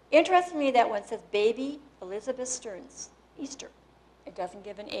 Interestingly, that one says baby Elizabeth Stearns, Easter. It doesn't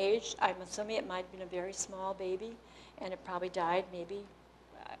give an age. I'm assuming it might have been a very small baby, and it probably died maybe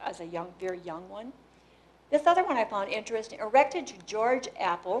as a very young one. This other one I found interesting, erected to George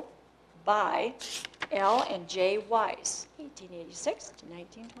Apple by L. and J. Weiss, 1886 to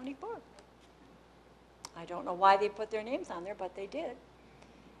 1924. I don't know why they put their names on there, but they did.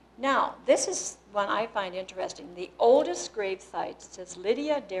 Now, this is one I find interesting. The oldest grave site says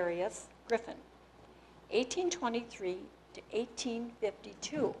Lydia Darius Griffin, 1823 to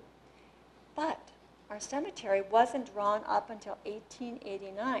 1852. But our cemetery wasn't drawn up until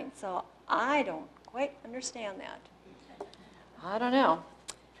 1889, so I don't quite understand that. I don't know.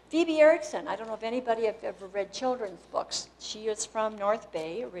 Phoebe Erickson, I don't know if anybody have ever read children's books. She is from North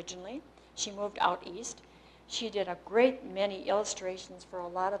Bay originally. She moved out east. She did a great many illustrations for a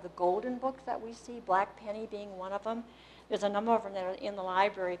lot of the golden books that we see, Black Penny being one of them. There's a number of them that are in the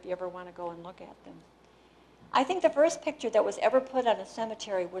library if you ever want to go and look at them. I think the first picture that was ever put on a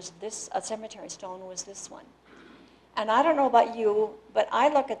cemetery was a cemetery stone was this one. And I don't know about you, but I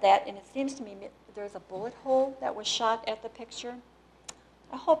look at that and it seems to me there's a bullet hole that was shot at the picture.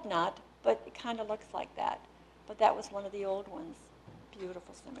 I hope not, but it kind of looks like that. But that was one of the old ones.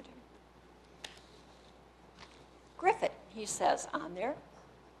 Beautiful cemetery. Griffith, he says on there,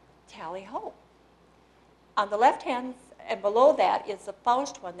 tally ho. On the left hand, and below that is the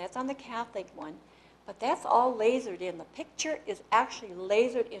Faust one. That's on the Catholic one. But that's all lasered in. The picture is actually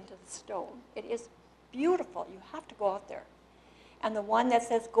lasered into the stone. It is beautiful. You have to go out there. And the one that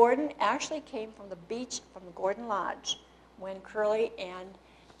says Gordon actually came from the beach, from the Gordon Lodge, when Curly and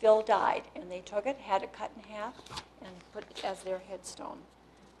Phil died. And they took it, had it cut in half, and put it as their headstone.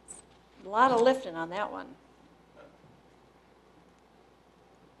 A lot of lifting on that one.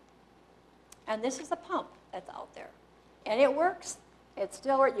 And this is a pump that's out there. And it works. It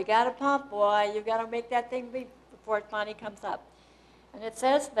still works. You got to pump, boy. You got to make that thing beat before it finally comes up. And it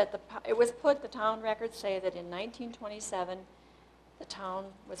says that the town records say that in 1927,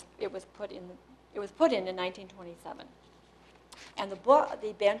 it was put in in 1927. And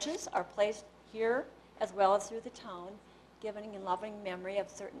the benches are placed here as well as through the town, giving in loving memory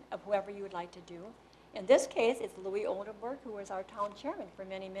of whoever you would like to do. In this case, it's Louis Oldenburg, who was our town chairman for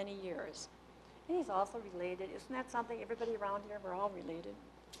many, many years. And he's also related. Isn't that something? Everybody around here, we're all related.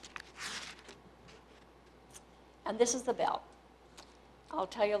 And this is the bell. I'll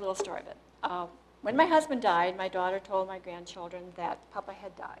tell you a little story of it. When my husband died, my daughter told my grandchildren that Papa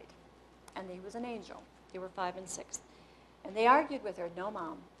had died, and he was an angel. They were 5 and 6. And they argued with her, no,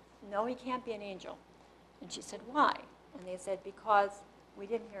 Mom, no, he can't be an angel. And she said, why? And they said, because we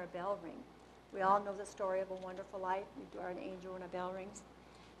didn't hear a bell ring. We all know the story of A Wonderful Life. You are an angel when a bell rings.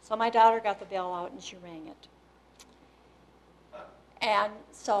 So my daughter got the bell out and she rang it. And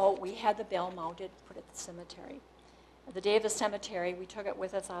so we had the bell mounted, put it at the cemetery. The day of the cemetery, we took it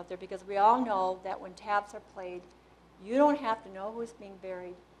with us out there because we all know that when taps are played, you don't have to know who's being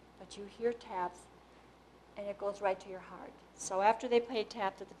buried, but you hear taps and it goes right to your heart. So after they played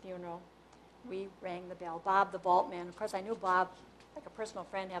taps at the funeral, we rang the bell. Bob, the vault man, of course I knew Bob like a personal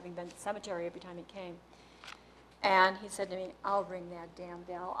friend, having been to the cemetery every time he came. And he said to me, I'll ring that damn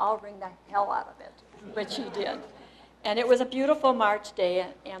bell. I'll ring the hell out of it, which he did. And it was a beautiful March day,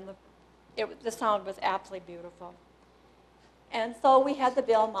 and the sound was absolutely beautiful. And so we had the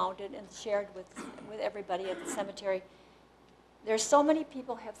bell mounted and shared with everybody at the cemetery. There's so many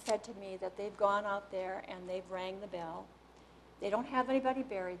people have said to me that they've gone out there and they've rang the bell. They don't have anybody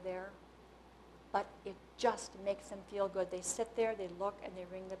buried there, but it just makes them feel good. They sit there, they look, and they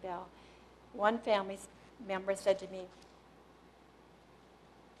ring the bell. one family member said to me,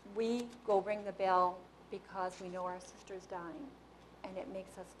 we go ring the bell because we know our sister's dying, and it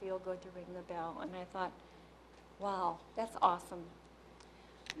makes us feel good to ring the bell. And I thought, wow, that's awesome.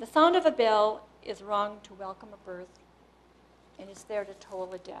 The sound of a bell is rung to welcome a birth, and it's there to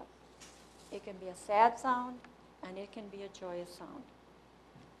toll a death. It can be a sad sound, and it can be a joyous sound.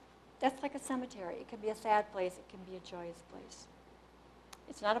 That's like a cemetery. It can be a sad place. It can be a joyous place.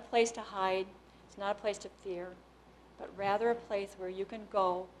 It's not a place to hide. It's not a place to fear, but rather a place where you can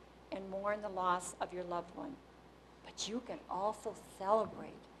go and mourn the loss of your loved one. But you can also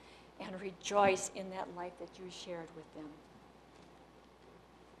celebrate and rejoice in that life that you shared with them.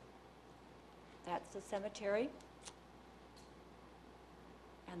 That's the cemetery,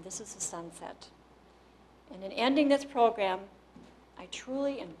 and this is the sunset. And in ending this program, I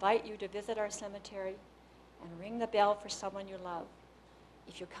truly invite you to visit our cemetery and ring the bell for someone you love.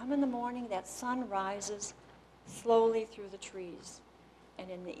 If you come in the morning, that sun rises slowly through the trees. And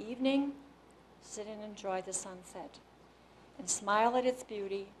in the evening, sit and enjoy the sunset. And smile at its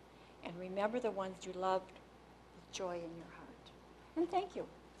beauty, and remember the ones you loved with joy in your heart. And thank you.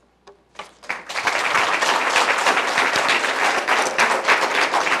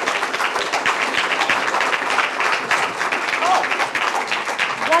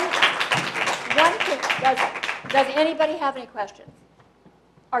 One thing, does anybody have any questions?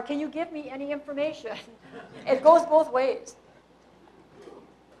 Or can you give me any information? It goes both ways.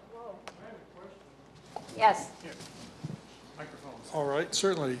 Yes. All right,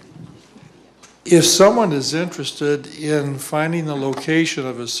 certainly. If someone is interested in finding the location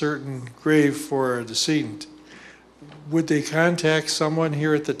of a certain grave for a decedent, would they contact someone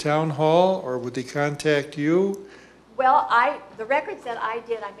here at the town hall, or would they contact you? Well, the records that I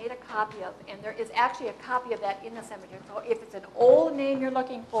did, I made a copy of, and there is actually a copy of that in the cemetery. So if it's an old name you're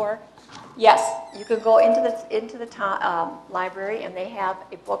looking for, yes, you can go into the town, library, and they have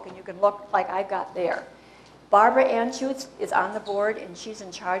a book, and you can look like I got there. Barbara Anschutz is on the board, and she's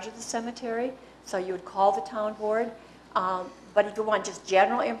in charge of the cemetery, so you would call the town board. But if you want just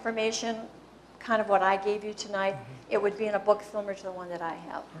general information, kind of what I gave you tonight, it would be in a book similar to the one that I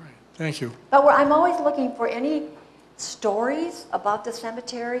have. All right, thank you. But I'm always looking for any stories about the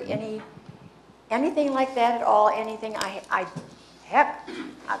cemetery, anything like that at all, anything. Heck,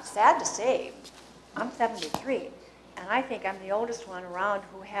 I'm sad to say, I'm 73, and I think I'm the oldest one around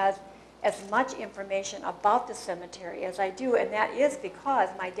who has as much information about the cemetery as I do, and that is because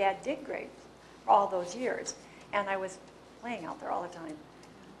my dad did graves for all those years, and I was playing out there all the time.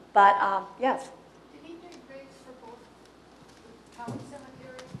 But, yes? Did he dig graves for both the town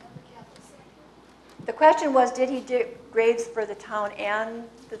cemetery and the Catholic cemetery? The question was, did he dig graves for the town and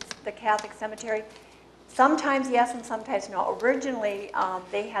the Catholic cemetery? Sometimes yes and sometimes no. Originally,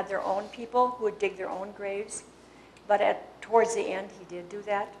 they had their own people who would dig their own graves, but towards the end, he did do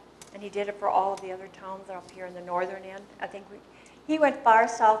that. And he did it for all of the other towns up here in the northern end. I think he went far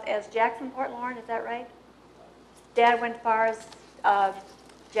south as Jacksonport, Lauren, is that right? Dad went far as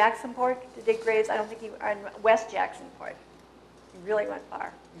Jacksonport to dig graves. I don't think in West Jacksonport. He really went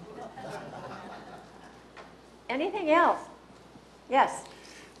far. Anything else? Yes.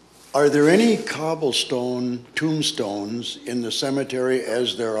 Are there any cobblestone tombstones in the cemetery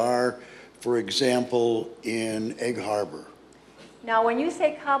as there are, for example, in Egg Harbor? Now, when you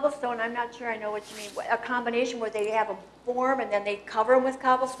say cobblestone, I'm not sure I know what you mean. A combination where they have a form and then they cover them with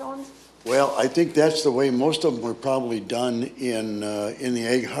cobblestones? Well, I think that's the way most of them were probably done in the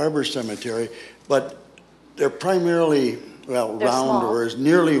Egg Harbor Cemetery, but they're primarily, well, They're round small. or as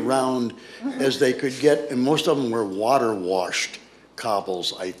nearly round as they could get, and most of them were water-washed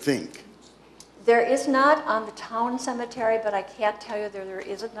cobbles, I think. There is not on the town cemetery, but I can't tell you there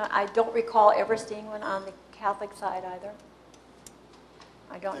isn't. I don't recall ever seeing one on the Catholic side either.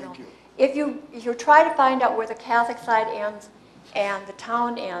 I don't know. Thank you. If you try to find out where the Catholic side ends and the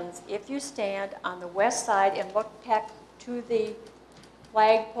town ends, if you stand on the west side and look back to the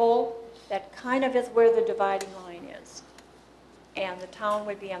flagpole, that kind of is where the dividing line is. And the town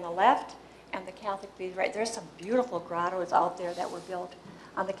would be on the left and the Catholic would be right. There's some beautiful grottos out there that were built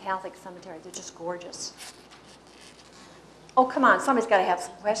on the Catholic cemetery. They're just gorgeous. Oh, come on, somebody's got to have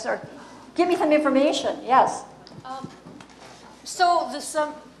some questions. Or give me some information, yes. So the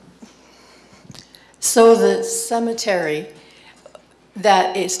cemetery,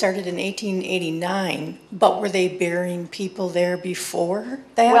 that it started in 1889, but were they burying people there before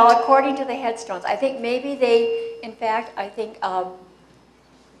that? Well, according to the headstones, I think maybe they, in fact, I think,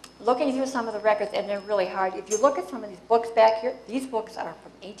 looking through some of the records, and they're really hard. If you look at some of these books back here, these books are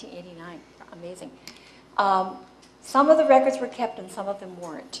from 1889, amazing. Some of the records were kept and some of them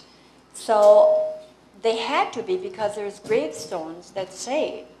weren't. So they had to be because there's gravestones that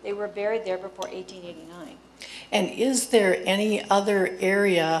say they were buried there before 1889. And is there any other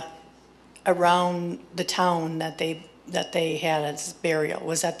area around the town that they had as burial?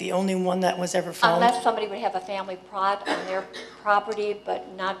 Was that the only one that was ever found? Unless somebody would have a family plot on their property,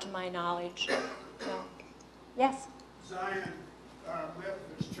 but not to my knowledge. No. Yes? Zion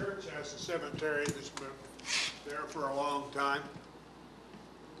Methodist Church has a cemetery that's been there for a long time.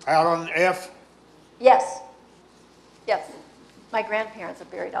 Out on F? Yes. Yes. My grandparents are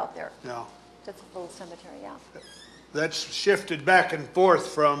buried out there. No. That's a little cemetery, yeah. That's shifted back and forth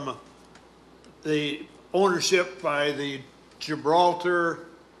from the ownership by the Gibraltar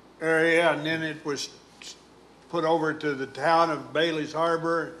area, and then it was put over to the town of Bailey's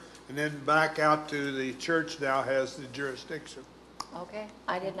Harbor, and then back out to the church now has the jurisdiction. Okay,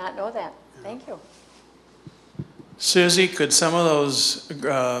 I did not know that. Thank you. Susie, could some of those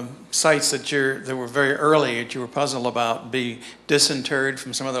sites that were very early that you were puzzled about be disinterred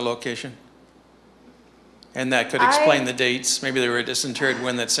from some other location? And that could explain the dates. Maybe they were disinterred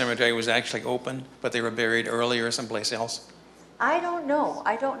when that cemetery was actually open, but they were buried earlier someplace else. I don't know.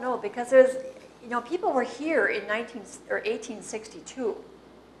 I don't know because there's, people were here in 1862.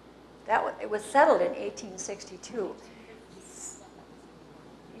 It was settled in 1862.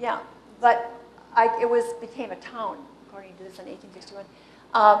 Yeah, but it became a town according to this in 1861.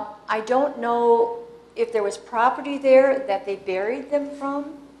 I don't know if there was property there that they buried them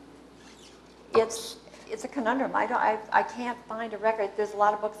from. It's a conundrum. I can't find a record. There's a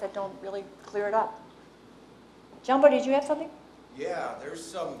lot of books that don't really clear it up. Jumbo, did you have something? Yeah, there's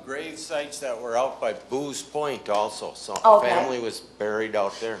some grave sites that were out by Booze Point also. So Okay. a family was buried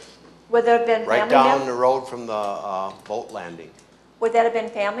out there. Would there have been Right family down members? the road from the boat landing. Would that have been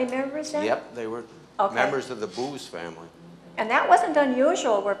family members then? Yep, they were Okay. members of the Booze family. And that wasn't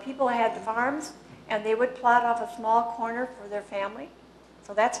unusual where people had farms and they would plot off a small corner for their family.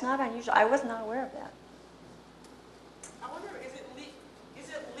 So that's not unusual. I was not aware of that. I wonder, is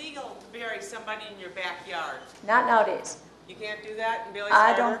it legal to bury somebody in your backyard? Not nowadays. You can't do that in Bailey's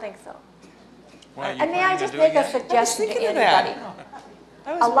I Harbor? don't think so. Why, are you And may I planning to just do it make a yet? suggestion to thinking of that.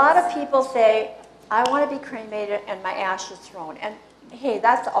 anybody? A lot of people say, I want to be cremated and my ashes thrown. And hey,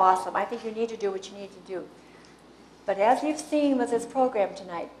 that's awesome. I think you need to do what you need to do. But as you've seen with this program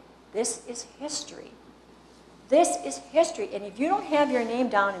tonight, this is history. This is history. And if you don't have your name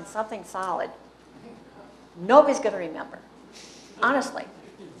down in something solid, nobody's going to remember. Honestly.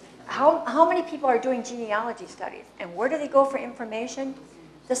 How many people are doing genealogy studies? And where do they go for information?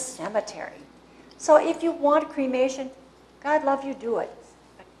 The cemetery. So if you want cremation, God love you, do it.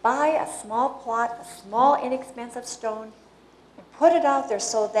 But buy a small plot, a small inexpensive stone, and put it out there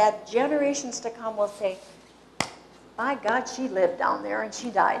so that generations to come will say, by God, she lived down there and she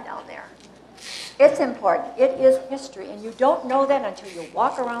died down there. It's important. It is history. And you don't know that until you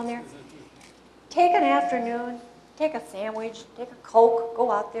walk around there. Take an afternoon, take a sandwich, take a Coke, go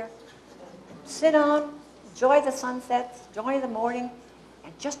out there, sit down, enjoy the sunsets, enjoy the morning,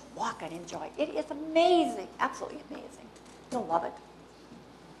 and just walk and enjoy. It is amazing, absolutely amazing. You'll love it.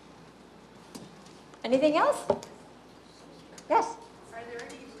 Anything else? Yes? Are there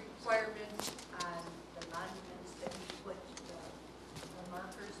any requirements on the monuments that you put, the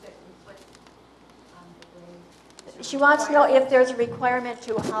markers that you put on the grave? She wants to know if there's a requirement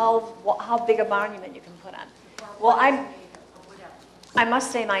to how big a monument you can put on. Well, I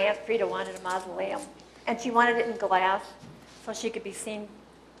must say my Aunt Frida wanted a mausoleum, and she wanted it in glass so she could be seen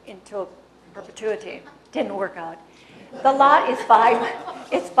into perpetuity. Didn't work out. The lot is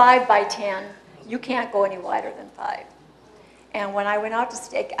 5 by 10. You can't go any wider than 5. And when I went out to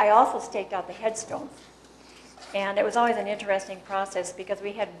stake, I also staked out the headstones. And it was always an interesting process because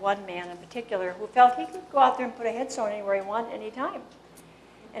we had one man in particular who felt he could go out there and put a headstone anywhere he wanted, anytime.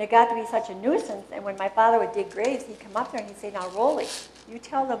 And it got to be such a nuisance. And when my father would dig graves, he'd come up there and he'd say, now, Rolly, you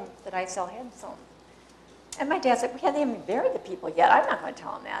tell them that I sell headstones. And my dad said, we haven't even buried the people yet. I'm not going to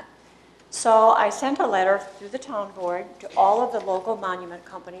tell them that. So I sent a letter through the town board to all of the local monument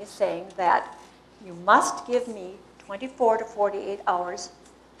companies saying that you must give me 24 to 48 hours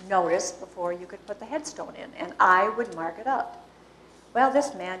notice before you could put the headstone in, and I would mark it up. Well,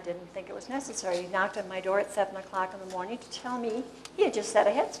 this man didn't think it was necessary. He knocked on my door at 7 o'clock in the morning to tell me he had just set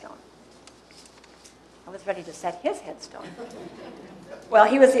a headstone. I was ready to set his headstone. Well,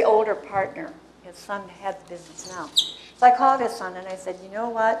 he was the older partner. His son had the business now. So I called his son and I said, you know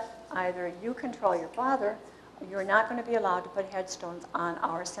what? Either you control your father, or you're not going to be allowed to put headstones on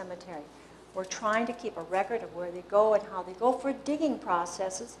our cemetery. We're trying to keep a record of where they go and how they go for digging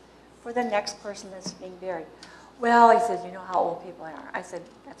processes for the next person that's being buried. Well, he says, you know how old people are. I said,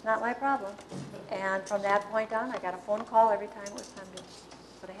 that's not my problem. And from that point on, I got a phone call every time it was time to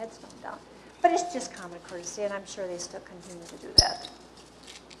put a headstone down. But it's just common courtesy, and I'm sure they still continue to do that.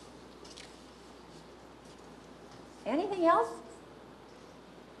 Anything else?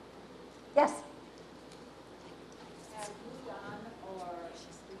 Yes? Have you done, or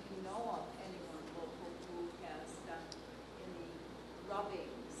do you know of anyone local who has done any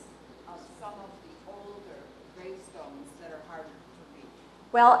rubbings of some of the older gravestones that are harder to reach?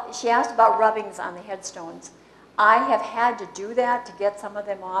 Well, she asked about rubbings on the headstones. I have had to do that to get some of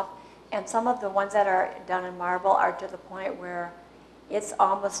them off, and some of the ones that are done in marble are to the point where it's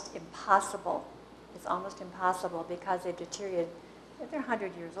almost impossible. It's almost impossible because they've deteriorated. They're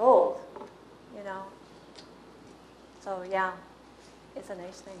 100 years old, you know. So yeah, it's a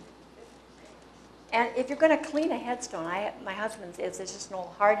nice thing. And if you're going to clean a headstone, my husband's it's just an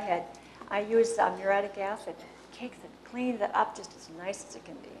old hard head. I use muriatic acid, cakes it, cleans it up just as nice as it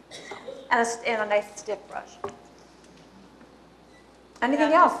can be, and a nice stiff brush.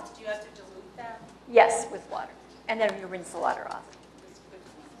 Anything else? Do you have to dilute that? Yes, with water, and then you rinse the water off.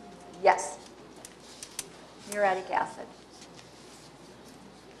 Yes, muriatic acid.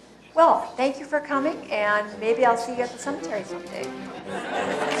 Well, thank you for coming, and maybe I'll see you at the cemetery someday.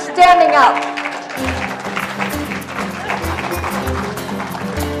 Standing up.